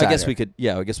an insider. I guess we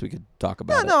could talk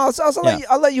about it. No,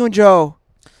 I'll let you and Joe,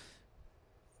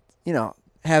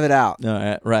 have it out.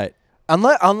 No, right.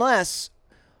 Unless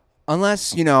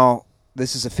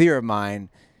this is a fear of mine.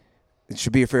 It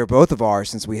should be a fear of both of ours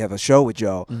since we have a show with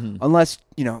Joe. Mm-hmm. Unless,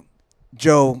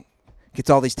 Joe gets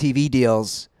all these TV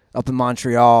deals up in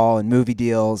Montreal and movie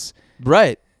deals.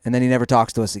 Right. And then he never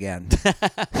talks to us again.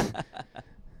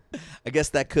 I guess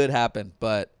that could happen,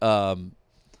 but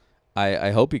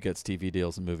I hope he gets TV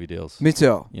deals and movie deals. Me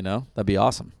too. That'd be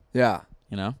awesome. Yeah.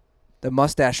 The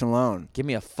mustache alone. Give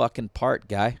me a fucking part,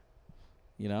 guy.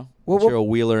 You're a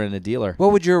wheeler and a dealer.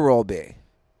 What would your role be?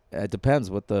 It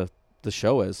depends what the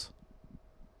show is.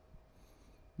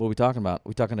 What are we talking about?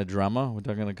 We talking a drama? We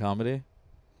talking a comedy?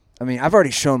 I mean, I've already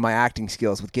shown my acting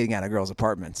skills with getting out of girls'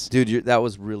 apartments. Dude, that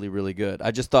was really, really good. I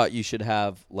just thought you should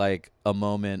have, like, a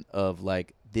moment of,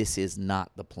 like, this is not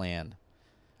the plan.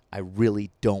 I really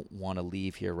don't want to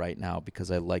leave here right now because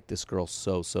I like this girl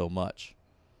so, so much.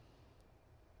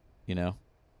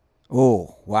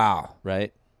 Oh, wow.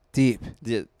 Right? Deep.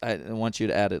 I want you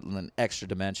to add it an extra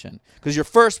dimension. Because your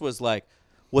first was like,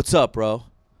 what's up, bro?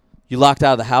 You locked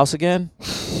out of the house again?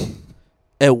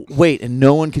 Wait, and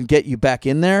no one can get you back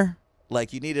in there?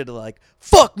 Like, you needed to, like,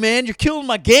 fuck, man, you're killing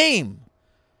my game.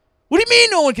 What do you mean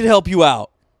no one can help you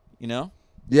out?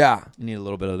 Yeah. You need a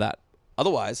little bit of that.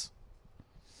 Otherwise,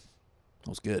 that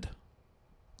was good.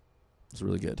 It was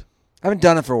really good. I haven't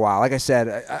done it for a while. Like I said,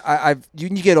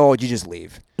 when you get old, you just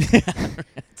leave. That's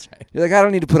right. You're like, I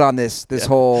don't need to put on this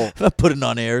whole... I'm not putting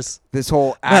on airs. This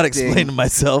whole acting. I'm not explaining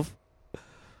myself.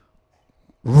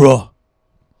 Ruh.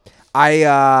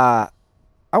 I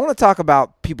want to talk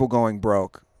about people going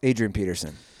broke. Adrian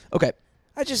Peterson. Okay.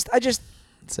 I just... It's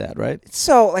sad, right? It's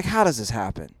so, like, how does this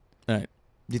happen? All right.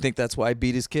 Do you think that's why he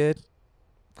beat his kid?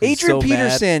 Adrian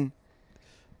Peterson...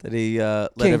 That he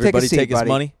let King, everybody take his buddy.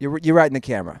 money? You're right in the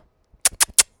camera.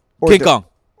 Or King Kong.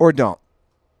 Or don't.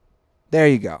 There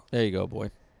you go. There you go, boy.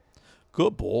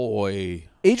 Good boy.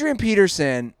 Adrian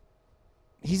Peterson,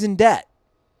 he's in debt.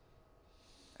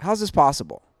 How's this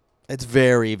possible? It's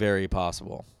very, very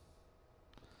possible.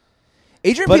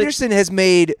 Adrian Peterson has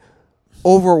made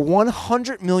over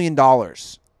 $100 million.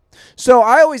 So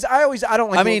I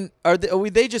don't like. I mean, are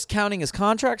they just counting his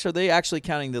contracts? Or are they actually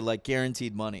counting the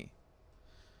guaranteed money?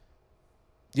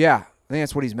 Yeah, I think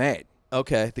that's what he's made.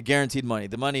 Okay, the guaranteed money,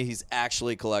 the money he's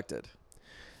actually collected.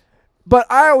 But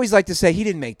I always like to say he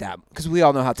didn't make that because we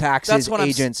all know how taxes, That's what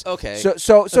agents. okay.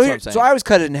 So I always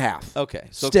cut it in half. Okay.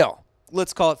 So still.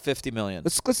 let's call it $50 million.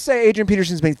 Let's say Adrian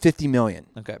Peterson's made $50 million.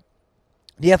 Okay.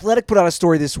 The Athletic put out a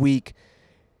story this week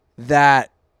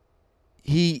that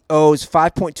he owes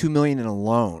 $5.2 million in a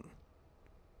loan.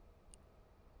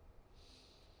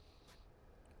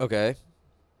 Okay.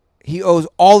 He owes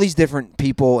all these different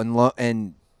people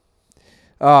and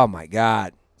oh my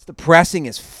God, it's depressing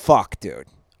as fuck, dude.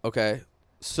 Okay.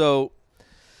 So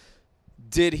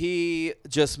did he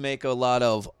just make a lot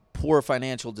of poor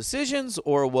financial decisions,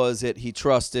 or was it he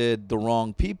trusted the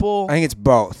wrong people? I think it's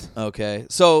both. Okay.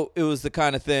 So it was the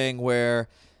kind of thing where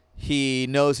he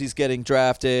knows he's getting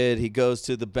drafted. He goes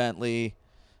to the Bentley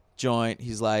joint.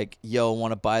 He's like, yo,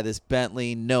 want to buy this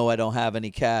Bentley? No, I don't have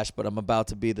any cash, but I'm about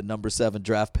to be the number 7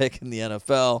 draft pick in the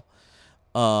NFL.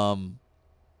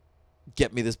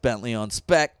 Get me this Bentley on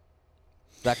spec.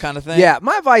 That kind of thing? Yeah,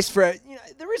 my advice for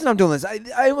the reason I'm doing this,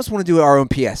 I almost want to do our own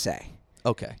PSA.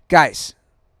 Okay. Guys,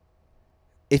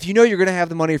 if you know you're going to have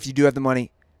the money, if you do have the money,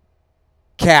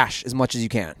 cash as much as you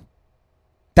can.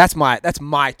 That's my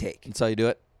take. That's how you do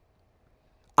it?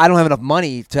 I don't have enough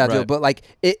money to do Right. it, but like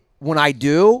when I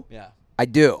do, Yeah. I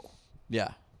do. Yeah.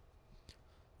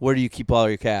 Where do you keep all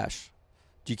your cash?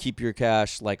 Do you keep your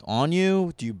cash like on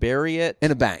you? Do you bury it?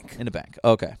 In a bank. In a bank.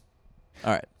 Okay.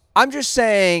 All right. I'm just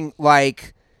saying,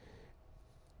 like,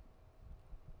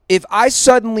 if I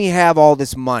suddenly have all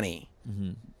this money,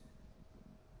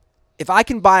 if I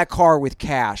can buy a car with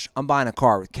cash, I'm buying a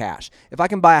car with cash. If I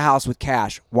can buy a house with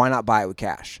cash, why not buy it with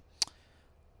cash?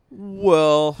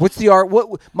 Well, What's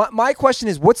the my question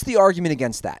is, what's the argument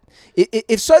against that?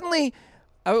 If suddenly,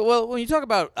 when you talk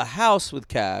about a house with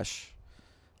cash,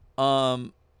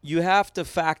 you have to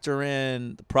factor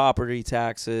in the property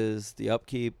taxes, the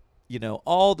upkeep,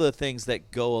 all the things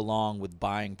that go along with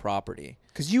buying property.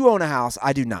 because you own a house,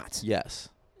 I do not. Yes.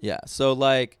 Yeah. So,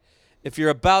 like, if you're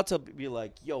about to be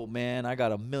like, yo, man, I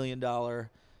got $1 million,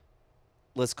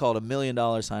 let's call it $1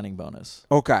 million signing bonus,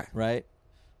 Okay. right?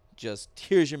 Just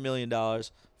here's your $1 million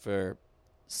for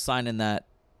signing that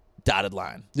dotted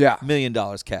line. Yeah. $1 million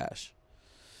cash.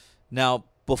 Now,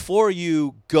 before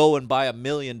you go and buy $1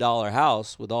 million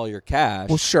house with all your cash,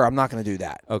 Well, sure, I'm not going to do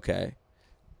that. okay,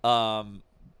 I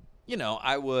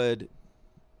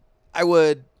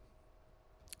would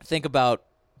think about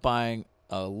buying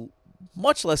a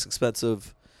much less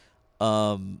expensive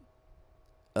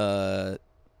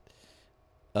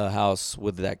a house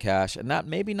with that cash, and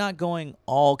maybe not going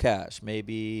all cash,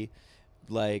 maybe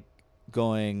like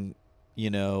going,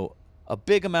 a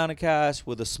big amount of cash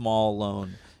with a small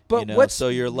loan. But so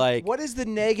you're like, what is the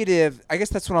negative? I guess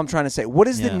that's what I'm trying to say. What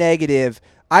is the Yeah. negative?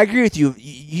 I agree with you.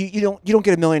 You don't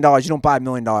get $1 million. You don't buy $1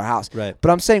 million house. Right.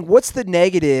 But I'm saying, what's the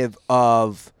negative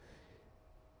of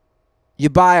you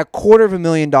buy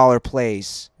 $250,000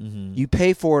 place, you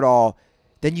pay for it all,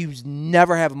 then you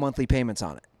never have monthly payments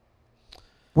on it?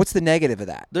 What's the negative of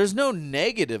that? There's no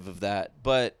negative of that,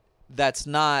 but that's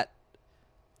not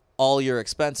all your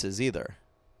expenses either.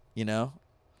 You're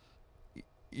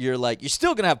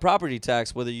still going to have property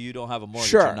tax whether you don't have a mortgage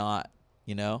Sure. or not,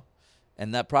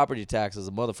 And that property tax is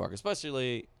a motherfucker,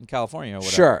 especially in California or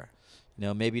whatever. Sure.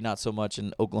 Maybe not so much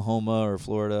in Oklahoma or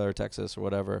Florida or Texas or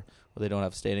whatever, where they don't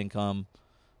have state income.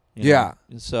 Yeah.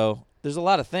 And so there's a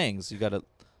lot of things you got to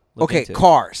look Okay, into.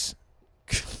 cars.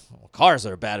 Well, cars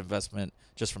are a bad investment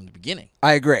just from the beginning.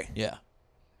 I agree. Yeah.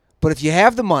 But if you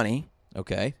have the money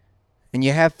Okay. and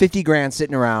you have $50,000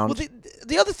 sitting around, Well,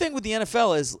 the other thing with the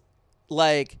NFL is,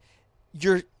 like,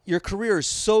 your career is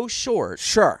so short,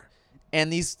 sure.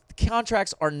 and these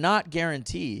contracts are not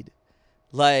guaranteed.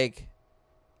 Like,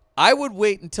 I would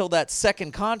wait until that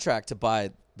second contract to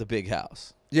buy the big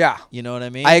house. Yeah. You know what I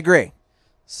mean? I agree.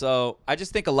 So I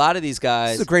just think a lot of these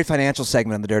guys. This is a great financial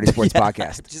segment on the Dirty Sports Yeah,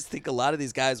 Podcast. I just think a lot of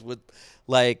these guys would,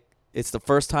 like, it's the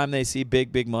first time they see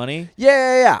big money.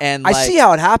 Yeah. And, I like, see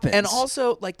how it happens. And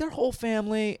also, like, their whole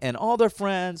family and all their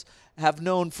friends have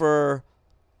known for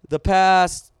the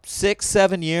past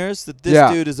 6-7 years that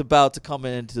this dude is about to come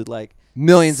into, like,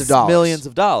 millions of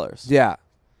dollars. Yeah.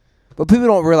 But people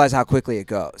don't realize how quickly it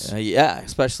goes. Yeah,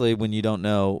 especially when you don't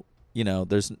know,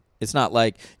 it's not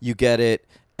like you get it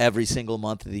every single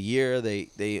month of the year.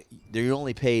 They're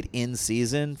only paid in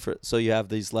season so you have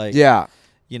these, like, Yeah.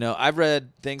 I've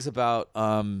read things about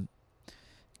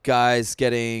guys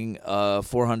getting a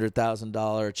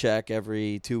 $400,000 check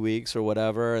every 2 weeks or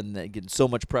whatever, and they get so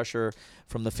much pressure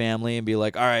from the family and be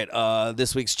like, all right,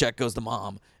 this week's check goes to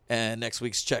mom, and next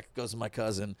week's check goes to my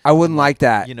cousin. I wouldn't like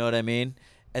that. You know what I mean?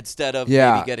 Instead of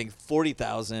Yeah. maybe getting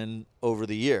 $40,000 over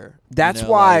the year. That's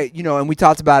why, like, and we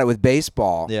talked about it with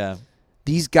baseball. yeah.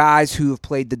 These guys who have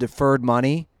played the deferred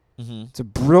money, it's a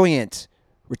brilliant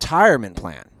retirement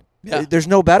plan. Yeah. There's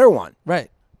no better one. Right.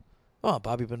 Oh,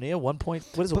 Bobby Bonilla,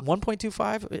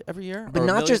 1.25 every year? But Or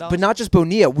not $1 million? just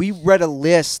Bonilla. We read a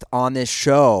list on this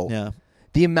show. Yeah.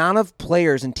 The amount of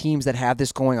players and teams that have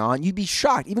this going on, you'd be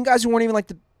shocked. Even guys who weren't even like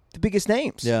the biggest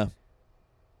names. Yeah.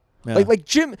 Yeah. Like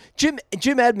Jim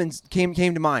Edmonds came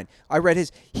to mind. I read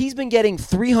his. He's been getting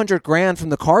 $300,000 from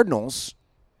the Cardinals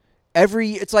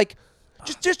every. It's like,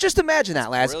 just imagine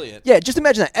that, lads. brilliant. Yeah, just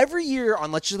imagine that every year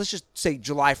on let's just say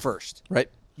July 1st, Right.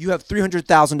 you have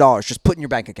 $300,000 just put in your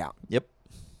bank account Yep.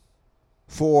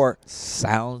 for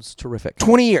Sounds terrific.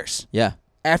 20 years Yeah.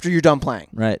 after you're done playing.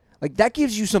 Right. Like that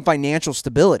gives you some financial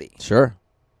stability. Sure.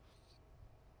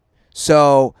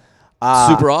 So,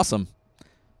 Super awesome.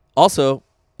 Also,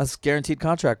 that's guaranteed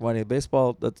contract money.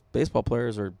 Baseball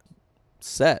players are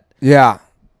set. Yeah.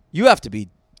 You have to be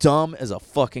dumb as a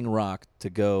fucking rock to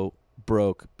go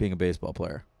broke being a baseball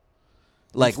player.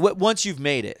 Like once you've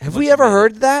made it. Have Once we you've ever made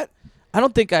heard it. that? I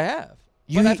don't think I have.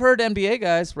 You- But I've heard NBA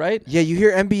guys, right? Yeah, you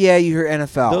hear NBA, you hear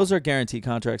NFL. Those are guaranteed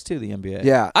contracts too, the NBA.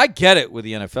 Yeah. I get it with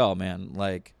the NFL, man.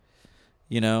 Like,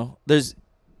 there's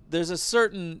a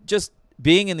certain, just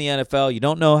being in the NFL, you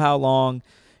don't know how long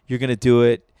you're going to do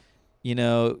it.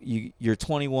 You're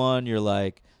 21, you're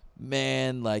like,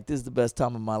 man, like this is the best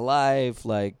time of my life.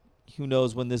 Like, who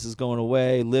knows when this is going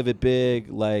away? Live it big.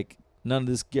 Like, none of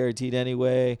this guaranteed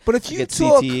anyway. But if I you get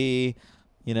took- CTE,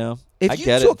 I if get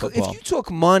you it in took if football. you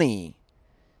took money,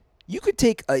 you could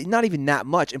take not even that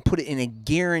much and put it in a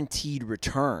guaranteed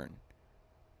return.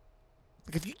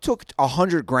 Like if you took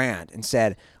 $100,000 and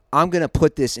said, "I'm going to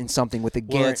put this in something with a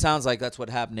Well, it guarantee." sounds like that's what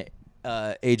happened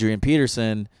to Adrian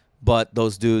Peterson, but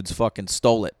those dudes fucking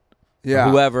stole it. Yeah.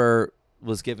 Whoever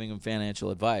was giving him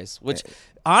financial advice, which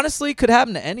honestly could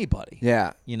happen to anybody.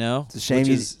 Yeah. It's a shame which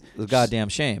you- is a goddamn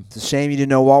shame. It's a shame you didn't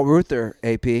know Walt Ruther,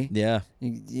 AP. Yeah.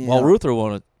 You Walt know.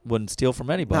 Ruther wouldn't steal from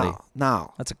anybody.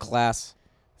 No. That's a class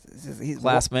He's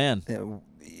man.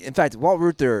 In fact, Walt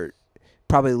Ruther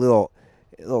probably a little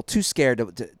too scared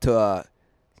to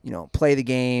play the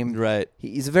game. Right.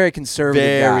 He's a very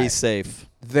conservative guy. Very safe.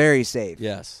 Very safe.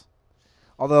 Yes.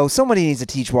 Although somebody needs to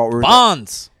teach Walt Ruther.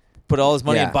 Bonds. Put all his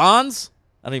money Yeah. in bonds.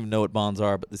 I don't even know what bonds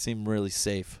are, but they seem really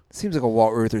safe. Seems like a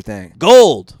Walt Ruther thing.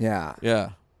 Gold. Yeah. Yeah.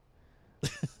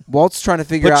 Walt's trying to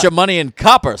figure Put out. your money in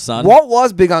copper, son. Walt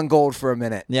was big on gold for a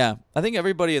minute. Yeah, I think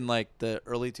everybody in like the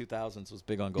early 2000s was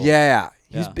big on gold. Yeah.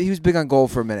 Yeah. He was big on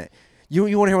gold for a minute. You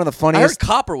want to hear one of the I heard funniest?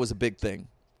 copper was a big thing.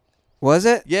 Was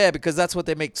it? Yeah, because that's what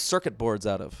they make circuit boards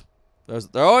out of.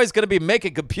 They're always going to be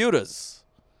making computers.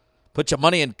 Put your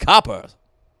money in copper.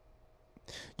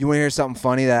 You want to hear something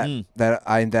funny that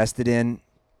I invested in?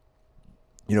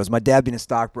 It's my dad being a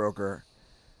stockbroker.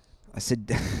 I said,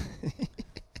 "This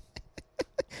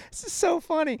is so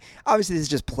funny." Obviously, this is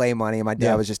just play money, and my dad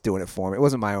Yeah. was just doing it for me. It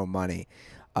wasn't my own money.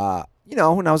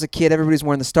 When I was a kid, everybody was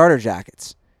wearing the starter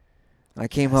jackets. I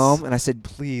came home and I said,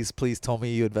 Please tell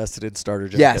me you invested in starter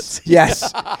jackets.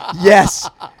 "Yes, yes."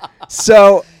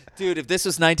 So, Dude, if this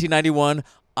was 1991,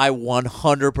 I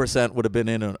 100% would have been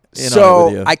in on it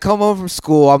with you. I come home from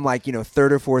school. I'm like,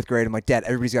 third or fourth grade. I'm like, "Dad,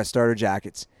 everybody's got starter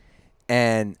jackets,"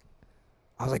 and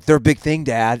I was like, "They're a big thing,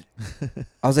 Dad."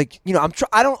 I was like,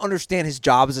 I don't understand his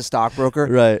job as a stockbroker.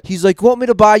 Right. He's like, "Want me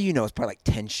to buy you?" It's probably like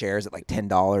 10 shares at like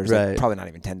 $10. Right. Like, probably not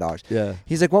even $10. Yeah.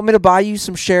 He's like, "Want me to buy you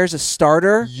some shares of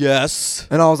starter?" Yes.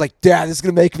 And I was like, "Dad, this is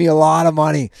gonna make me a lot of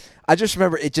money." I just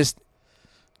remember it just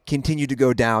continued to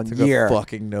go down Took year a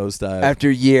fucking nosedive.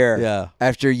 after year Yeah.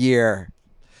 after year.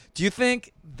 Do you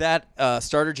think that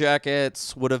starter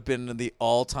jackets would have been the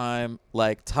all-time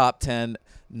like top 10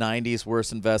 90s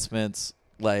worst investments?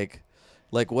 Like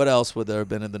what else would there have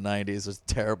been in the 90s? There's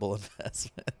terrible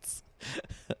investments.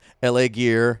 LA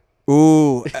Gear,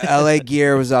 Ooh, LA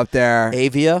Gear was up there.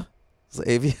 Avia. Was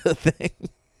Avia a thing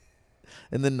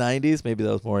in the 90s? Maybe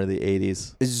that was more in the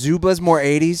 80s. Zuba's more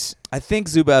 80s. I think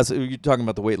Zubaz. You're talking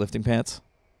about the weightlifting pants?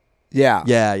 Yeah.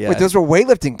 Yeah. Wait, those were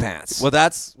weightlifting pants. Well,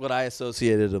 that's what I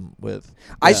associated them with.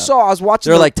 I Yeah. was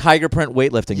watching. They're like tiger print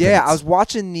weightlifting Yeah, pants. I was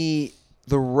watching the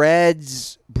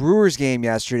Reds Brewers game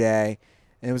yesterday,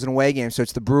 and it was an away game, so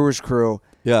it's the Brewers crew.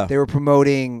 Yeah. They were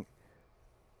promoting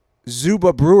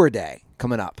Zuba Brewer Day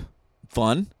coming up.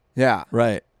 Fun. Yeah,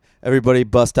 Right. Everybody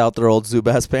bust out their old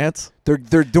Zubaz pants.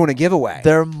 they're doing a giveaway.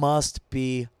 There must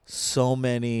be so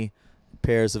many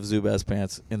pairs of Zubaz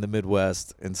pants in the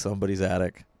Midwest in somebody's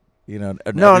attic. No,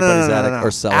 everybody's attic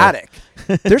or cellar. Attic.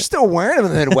 They're still wearing them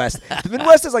in the Midwest. The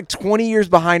Midwest is like 20 years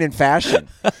behind in fashion.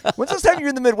 When's the last time you're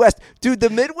in the Midwest? Dude, the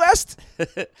Midwest,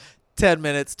 10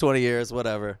 minutes, 20 years,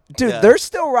 whatever. dude, Yeah. they're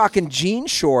still rocking jean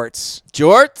shorts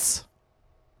jorts.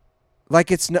 like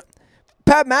it's no.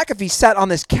 Pat McAfee sat on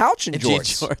this couch in And jean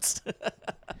jorts. shorts.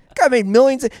 guy made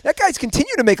millions. That guy's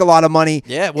continued to make a lot of money.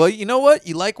 Yeah, well, you know what?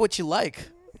 You like what you like,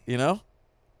 you know?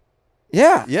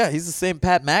 Yeah. Yeah, he's the same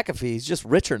Pat McAfee. He's just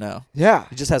richer now. Yeah.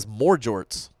 He just has more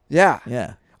jorts. Yeah.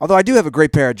 Yeah. Although I do have a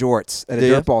great pair of jorts that a Do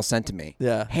ya? dirtball sent to me.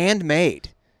 Yeah. Handmade.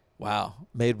 Wow.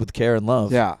 Made with care and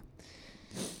love. Yeah.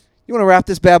 You want to wrap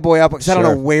this bad boy up? Because I don't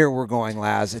Sure. know where we're going,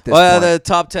 Laz, at this Well, point. the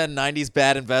top 10 90s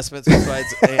bad investments besides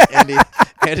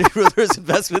Andy Ruther's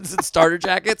investments in starter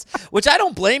jackets, which I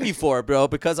don't blame you for, bro,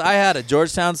 because I had a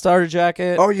Georgetown starter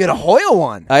jacket. Oh, you had a Hoya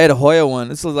one. I had a Hoya one.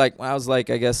 This was like when I was I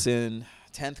guess in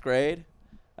 10th grade.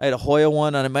 I had a Hoya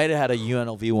one, and I might have had a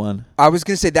UNLV one. I was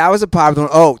going to say that was a popular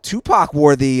one. Oh, Tupac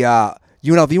wore the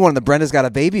UNLV one in the Brenda's Got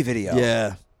a Baby video.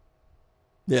 Yeah.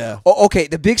 Yeah. Oh, okay,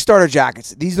 the big starter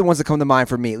jackets. These are the ones that come to mind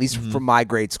for me, at least from my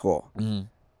grade school. Mhm.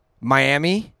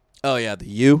 Miami. Oh, yeah, the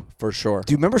U, for sure.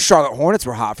 Do you remember Charlotte Hornets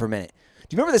were hot for a minute?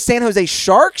 Do you remember the San Jose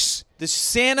Sharks?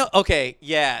 The okay,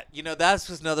 yeah. You know, that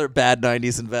was another bad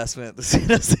 90s investment. The San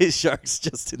Jose Sharks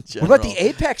just in general. What about the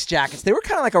Apex jackets? They were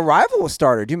kind of like a rival with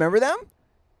Starter. Do you remember them?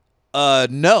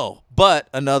 No, but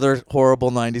another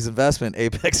horrible 90s investment,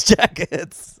 Apex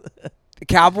jackets. The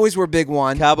Cowboys were a big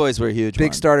one. Cowboys were a huge Big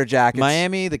one. starter jackets.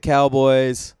 Miami, the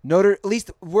Cowboys. At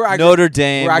least where I Notre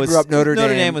Dame. where I grew up, Notre Dame.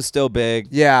 Notre Dame was still big.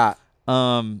 Yeah.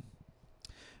 Probably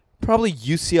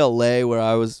UCLA where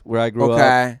I grew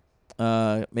up.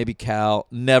 Okay. Maybe Cal.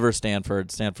 Never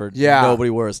Stanford. Stanford. Yeah.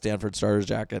 Nobody wore a Stanford starter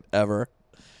jacket ever.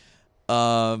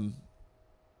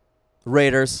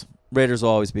 Raiders. Raiders will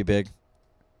always be big.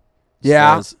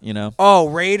 Yeah. As, you know. Oh,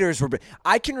 Raiders were big.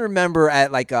 I can remember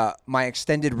at like my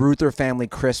extended Ruther family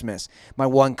Christmas, my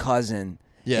one cousin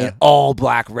in all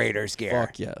black Raiders gear.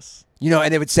 Fuck yes. You know,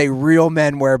 and they would say real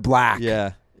men wear black.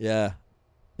 Yeah. Yeah.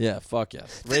 Yeah. Fuck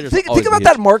yes. Raiders Think will always about be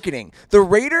that huge. marketing. The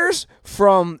Raiders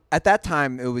from, at that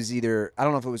time, it was either, I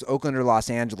don't know if it was Oakland or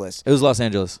Los Angeles. It was Los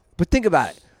Angeles. But think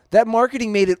about it. That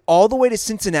marketing made it all the way to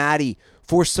Cincinnati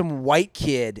for some white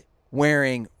kid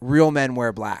wearing real men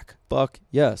wear black. Fuck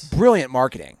yes. Brilliant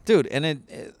marketing. Dude, and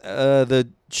the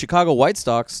Chicago White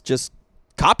Sox just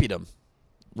copied them.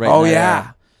 Right Oh, in that yeah.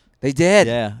 era. They did.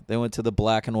 Yeah, they went to the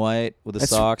black and white with the That's-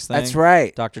 Sox thing. That's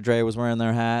right. Dr. Dre was wearing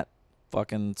their hat.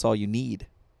 Fucking, it's all you need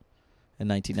in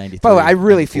 1993. By the way, I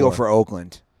really 94. feel for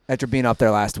Oakland after being up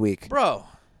there last week. Bro,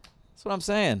 that's what I'm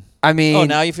saying. I mean, Oh,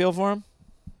 now you feel for him?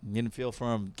 You didn't feel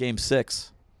for him Game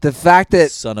 6. the fact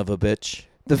that Son of a bitch.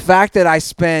 I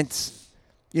spent,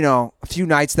 a few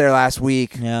nights there last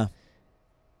week, Yeah.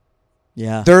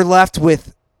 Yeah. they're left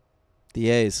with The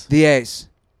A's. the A's.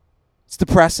 It's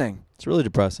depressing. It's really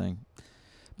depressing.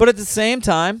 But at the same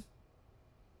time,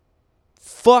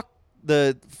 fuck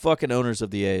the fucking owners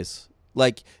of the A's.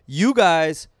 Like, you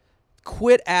guys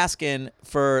quit asking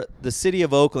for the city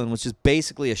of Oakland, which is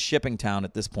basically a shipping town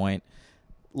at this point.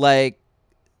 Like,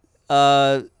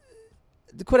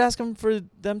 quit asking for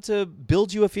them to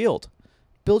build you a field.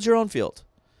 Build your own field.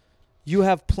 You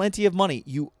have plenty of money.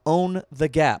 You own the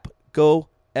Gap. Go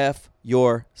F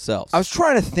yourselves. I was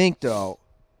trying to think, though,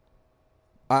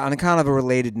 on a kind of a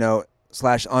related note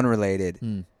 /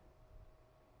 unrelated.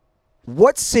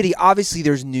 What city? Obviously,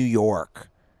 there's New York,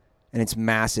 and it's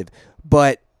massive.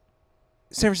 But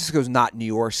San Francisco's not New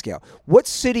York scale. What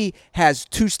city has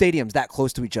two stadiums that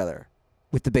close to each other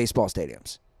with the baseball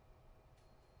stadiums?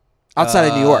 Outside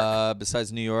of New York.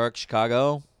 Besides New York,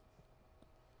 Chicago,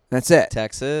 That's it.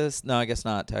 Texas. No, I guess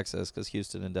not Texas because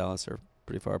Houston and Dallas are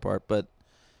pretty far apart. But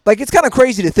Like, it's kind of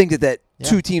crazy to think that Yeah.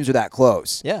 two teams are that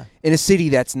close. yeah, In a city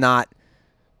that's not.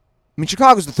 I mean,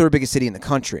 Chicago's the third biggest city in the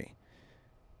country.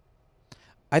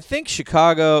 I think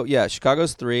Chicago. Yeah,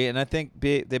 Chicago's 3, and I think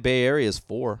the Bay Area is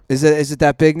 4. Is it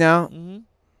that big now?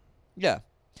 Yeah,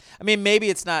 I mean maybe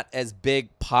it's not as big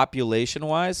population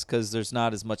wise because there's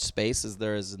not as much space as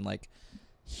there is in like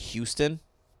Houston.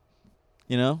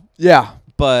 You know, Yeah.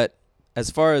 but as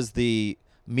far as the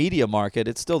media market,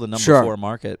 it's still the number Sure. 4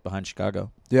 market behind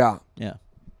Chicago. Yeah. Yeah,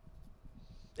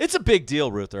 it's a big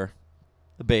deal, Ruther.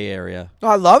 The Bay Area. No,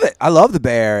 I love it. I love the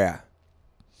Bay Area.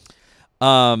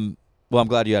 Well, I'm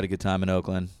glad you had a good time in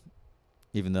Oakland,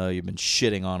 even though you've been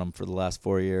shitting on them for the last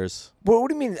 4 years. What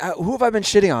do you mean? Who have I been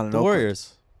shitting on? In The Oakland?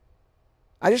 Warriors.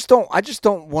 I just don't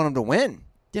want them to win.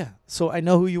 Yeah, so I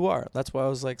know who you are. That's why I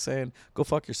was like saying, go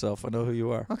fuck yourself. I know who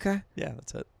you are. Okay. Yeah,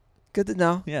 that's it. Good to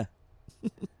know. Yeah.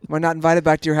 Am I not invited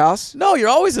back to your house? No, you're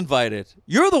always invited.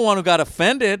 You're the one who got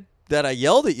offended that I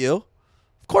yelled at you.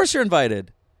 Of course you're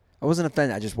invited. I wasn't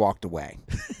offended. I just walked away.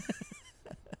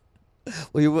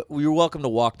 Well, you're welcome to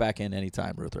walk back in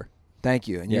anytime, Ruther. Thank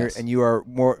you. And Yes. you are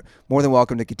more than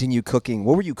welcome to continue cooking.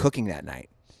 What were you cooking that night?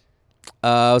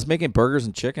 I was making burgers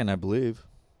and chicken, I believe.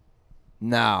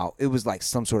 No, it was like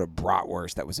some sort of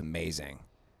bratwurst that was amazing.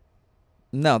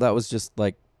 No, that was just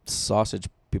like sausage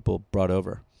people brought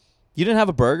over. You didn't have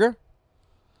a burger?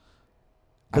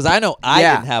 Because I know I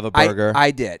didn't have a burger.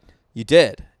 I did. You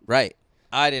did, right.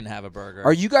 I didn't have a burger.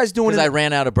 Are you guys doing it? Because I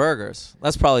ran out of burgers.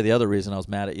 That's probably the other reason I was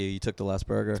mad at you. You took the last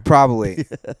burger. Probably.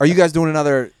 Are you guys doing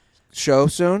another show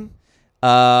soon?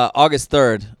 August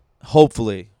 3rd,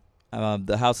 hopefully.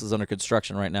 The house is under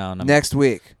construction right now, and Next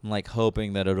week. I'm like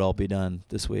hoping that it'll all be done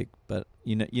this week. But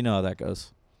you know how that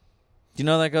goes. Do you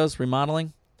know how that goes?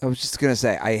 Remodeling? I was just going to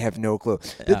say, I have no clue.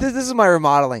 Yeah. This is my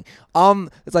remodeling.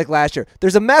 It's like last year.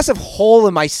 There's a massive hole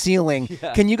in my ceiling.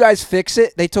 Yeah. Can you guys fix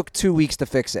it? They took 2 weeks to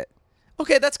fix it.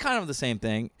 Okay, that's kind of the same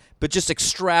thing, but just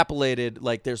extrapolated.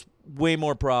 Like there's way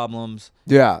more problems.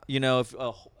 Yeah. You know, if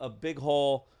a big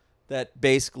hole that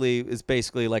is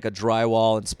basically like a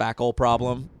drywall and spackle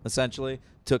problem, essentially,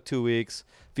 took 2 weeks.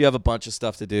 If you have a bunch of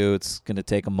stuff to do, it's going to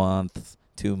take a month,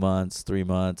 2 months, 3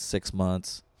 months, 6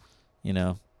 months, you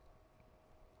know.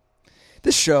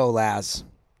 This show, Laz,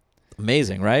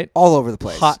 Amazing, right? all over the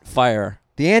place. Hot fire.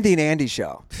 The Andy and Andy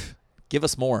show. Give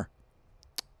us more.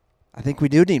 I think we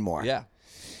do need more. Yeah.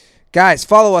 Guys,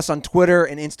 follow us on Twitter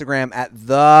and Instagram at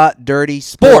The Dirty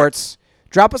Sports.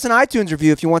 Drop us an iTunes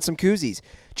review if you want some koozies.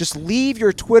 Just leave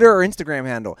your Twitter or Instagram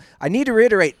handle. I need to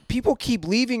reiterate, people keep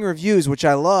leaving reviews, which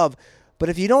I love, but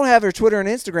if you don't have your Twitter and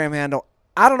Instagram handle,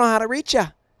 I don't know how to reach you.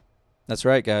 That's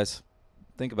right, guys.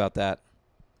 Think about that.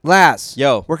 Laz,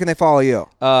 Yo. where can they follow you?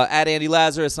 At Andy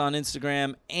Lazarus on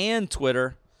Instagram and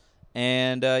Twitter.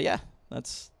 And,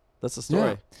 that's the story.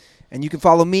 Yeah. And you can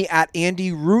follow me at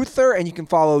Andy Ruther, and you can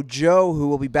follow Joe, who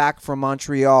will be back from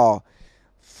Montreal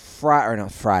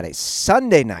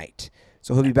Sunday night.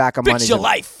 So he'll be back on Monday. Fix your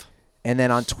life. And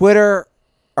then on Twitter,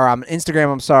 or on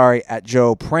Instagram, at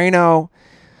Joe Prano.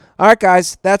 All right,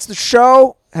 guys, that's the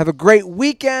show. Have a great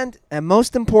weekend, and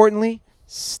most importantly,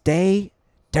 stay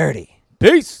dirty.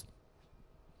 Peace.